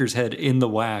character's head in the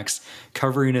wax,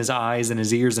 covering his eyes and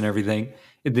his ears and everything.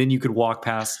 And then you could walk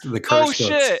past the curse oh books.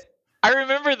 shit! I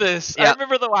remember this. I Yep.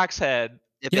 remember the wax head.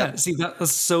 Yep, Yeah, yep. see, that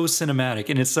was so cinematic.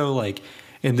 And it's so like,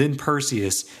 and then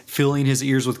Perseus, filling his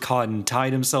ears with cotton,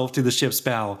 tied himself to the ship's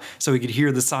bow so he could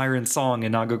hear the siren song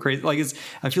and not go crazy. Like, it's,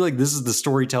 I feel like this is the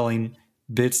storytelling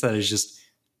bits that is just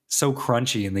so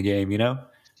crunchy in the game, you know?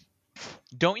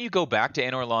 Don't you go back to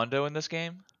Anor Londo in this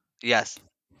game? Yes.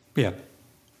 Yeah.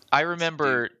 I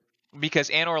remember because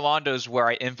Anor Londo's where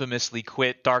I infamously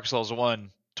quit Dark Souls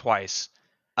 1 twice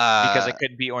because I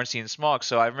couldn't beat Ornstein and Smog.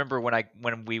 So I remember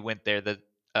when we went there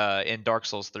in Dark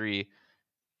Souls 3,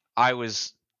 I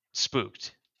was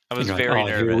spooked. I was You're like, very oh,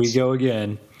 nervous. here we go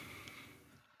again.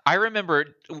 I remember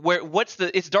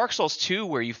it's Dark Souls 2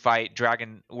 where you fight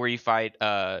Dragon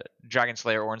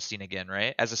Slayer Ornstein again,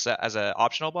 right? As a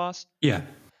optional boss. Yeah.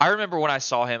 I remember when I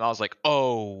saw him, I was like,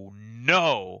 "Oh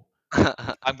no,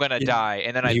 I'm gonna Yeah. die!"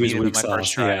 And then I He beat was him in weak my first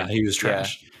sauce. try. Yeah, he was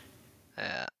trash.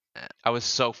 Yeah. I was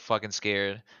so fucking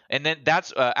scared. And then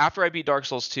that's after I beat Dark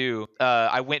Souls 2,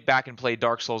 I went back and played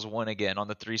Dark Souls 1 again on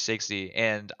the 360,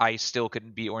 and I still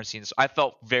couldn't beat Ornstein. So I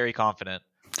felt very confident,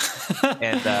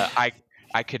 and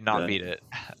I could not beat it.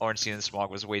 Ornstein and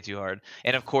Smog was way too hard.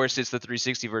 And of course, it's the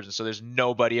 360 version, so there's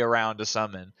nobody around to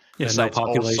summon Yeah, no besides old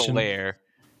population. Solaire.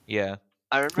 Yeah,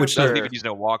 I remember. Which doesn't even use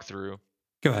no walkthrough.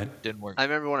 Go ahead. Didn't work. I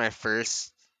remember when I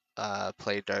first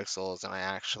played Dark Souls and I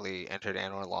actually entered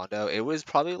Anor Londo. It was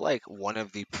probably like one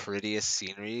of the prettiest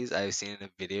sceneries I've seen in a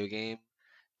video game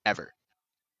ever.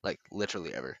 Like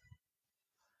literally ever.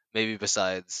 Maybe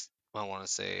besides, I want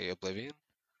to say Oblivion.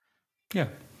 Yeah.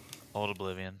 Old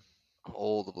Oblivion.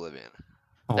 Old Oblivion.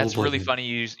 That's really Oblivion.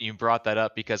 funny you brought that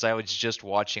up because I was just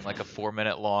watching like a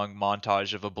 4-minute long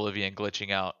montage of Oblivion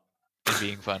glitching out and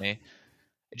being funny.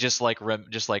 Just like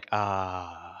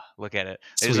look at it.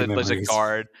 There's Sweet a memories.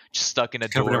 guard just stuck in a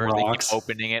Covered in door. They keep rocks.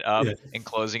 opening it up Yeah. and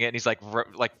closing it, and he's like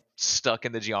stuck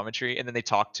in the geometry. And then they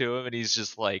talk to him, and he's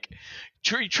just like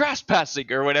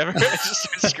trespassing or whatever. Just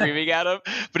starts screaming at him,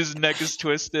 but his neck is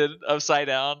twisted upside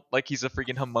down like he's a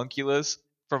freaking homunculus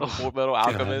from Full Metal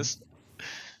Alchemist.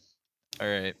 All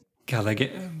right. God, we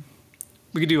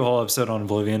could do a whole episode on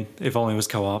Oblivion if only it was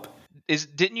co-op.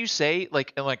 Didn't you say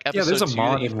like in like episode there's a 2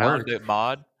 mod that you in found work. a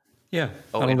mod? Yeah.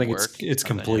 Oh, I don't in think work? it's Oh,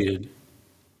 then, yeah. completed.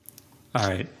 All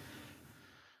right.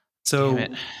 So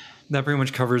Damn it. that pretty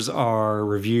much covers our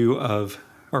review of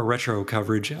our retro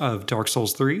coverage of Dark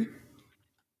Souls 3.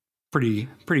 pretty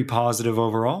positive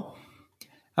overall.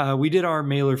 We did our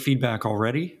mailer feedback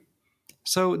already,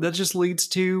 so that just leads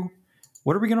to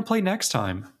what are we going to play next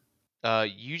time?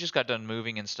 You just got done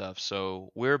moving and stuff,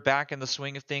 so we're back in the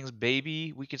swing of things,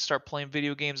 baby. We can start playing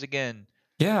video games again.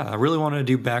 Yeah, I really want to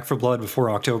do Back for Blood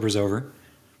before October's over.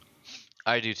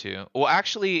 I do too. Well,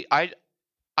 actually, I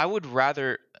would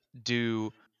rather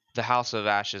do the House of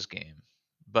Ashes game,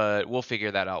 but we'll figure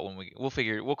that out when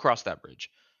we'll cross that bridge.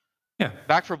 Yeah.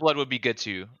 Back for Blood would be good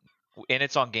too, and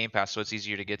it's on Game Pass, so it's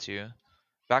easier to get to.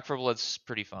 Back for Blood's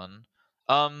pretty fun.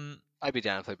 I'd be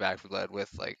down to play Back for Blood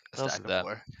with like a stack of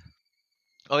more.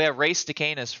 Oh yeah, Ray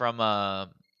Stacanus from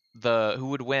the Who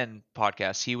Would Win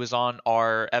podcast. He was on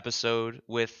our episode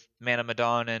with Mana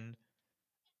Madon and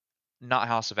not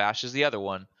House of Ashes, the other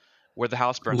one, where the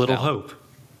house burns Little down. Hope.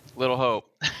 Little Hope.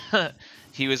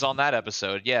 He was on that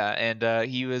episode, yeah, and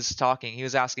he was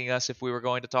asking us if we were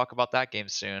going to talk about that game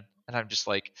soon, and I'm just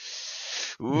like,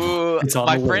 ooh.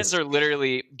 My friends are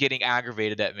literally getting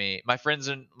aggravated at me. My friends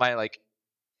and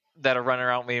that are running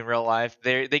around me in real life,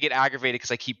 they get aggravated because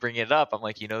I keep bringing it up. I'm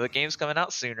like, the game's coming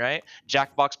out soon, right?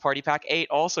 Jackbox Party Pack 8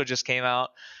 also just came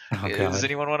out. Oh, Does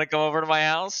anyone want to come over to my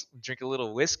house, drink a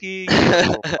little whiskey, get a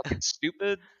little fucking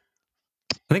stupid?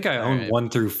 I think I own 1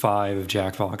 through 5 of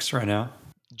Jackbox right now.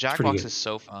 Jackbox is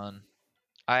so fun.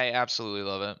 I absolutely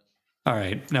love it. All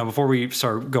right, now before we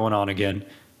start going on again,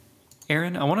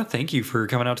 Aaron, I want to thank you for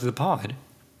coming out to the pod.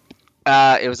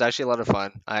 It was actually a lot of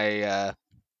fun. I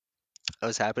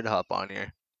was happy to hop on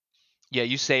here. Yeah,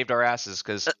 you saved our asses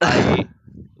because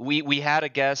we had a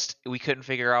guest, we couldn't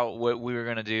figure out what we were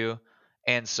gonna do,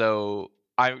 and so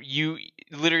you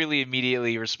literally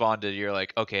immediately responded. You're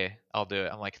like, okay, I'll do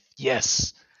it. I'm like,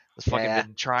 yes. Let's fucking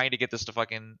been trying to get this to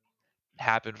fucking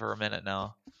happen for a minute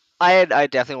now. I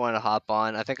definitely wanted to hop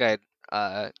on. I think I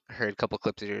heard a couple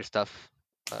clips of your stuff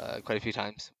quite a few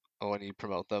times when you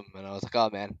promote them, and I was like, oh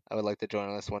man, I would like to join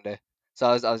on this one day. So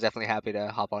I was definitely happy to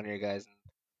hop on here, guys.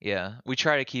 Yeah, we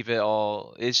try to keep it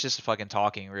all. It's just fucking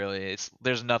talking, really.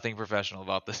 There's nothing professional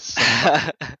about this.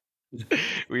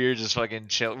 We are just fucking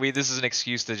chill. This is an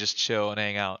excuse to just chill and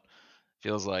hang out.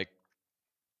 Feels like.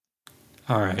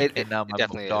 All right. And now my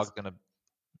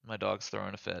dog's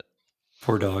throwing a fit.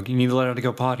 Poor dog. You need to let her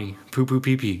go potty. Poo poo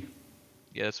pee pee.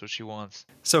 Yeah, that's what she wants.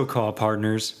 So, co-op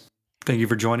partners, thank you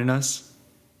for joining us.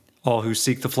 All who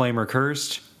seek the flame are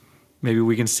cursed. Maybe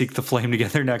we can seek the flame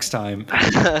together next time.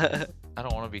 I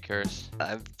don't want to be cursed.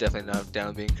 I'm definitely not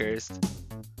down being cursed.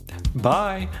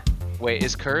 Bye. Wait,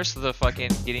 is curse the fucking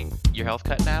getting your health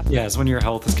cut in half? Yeah, it's when your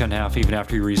health is cut in half even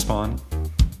after you respawn.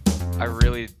 I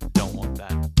really don't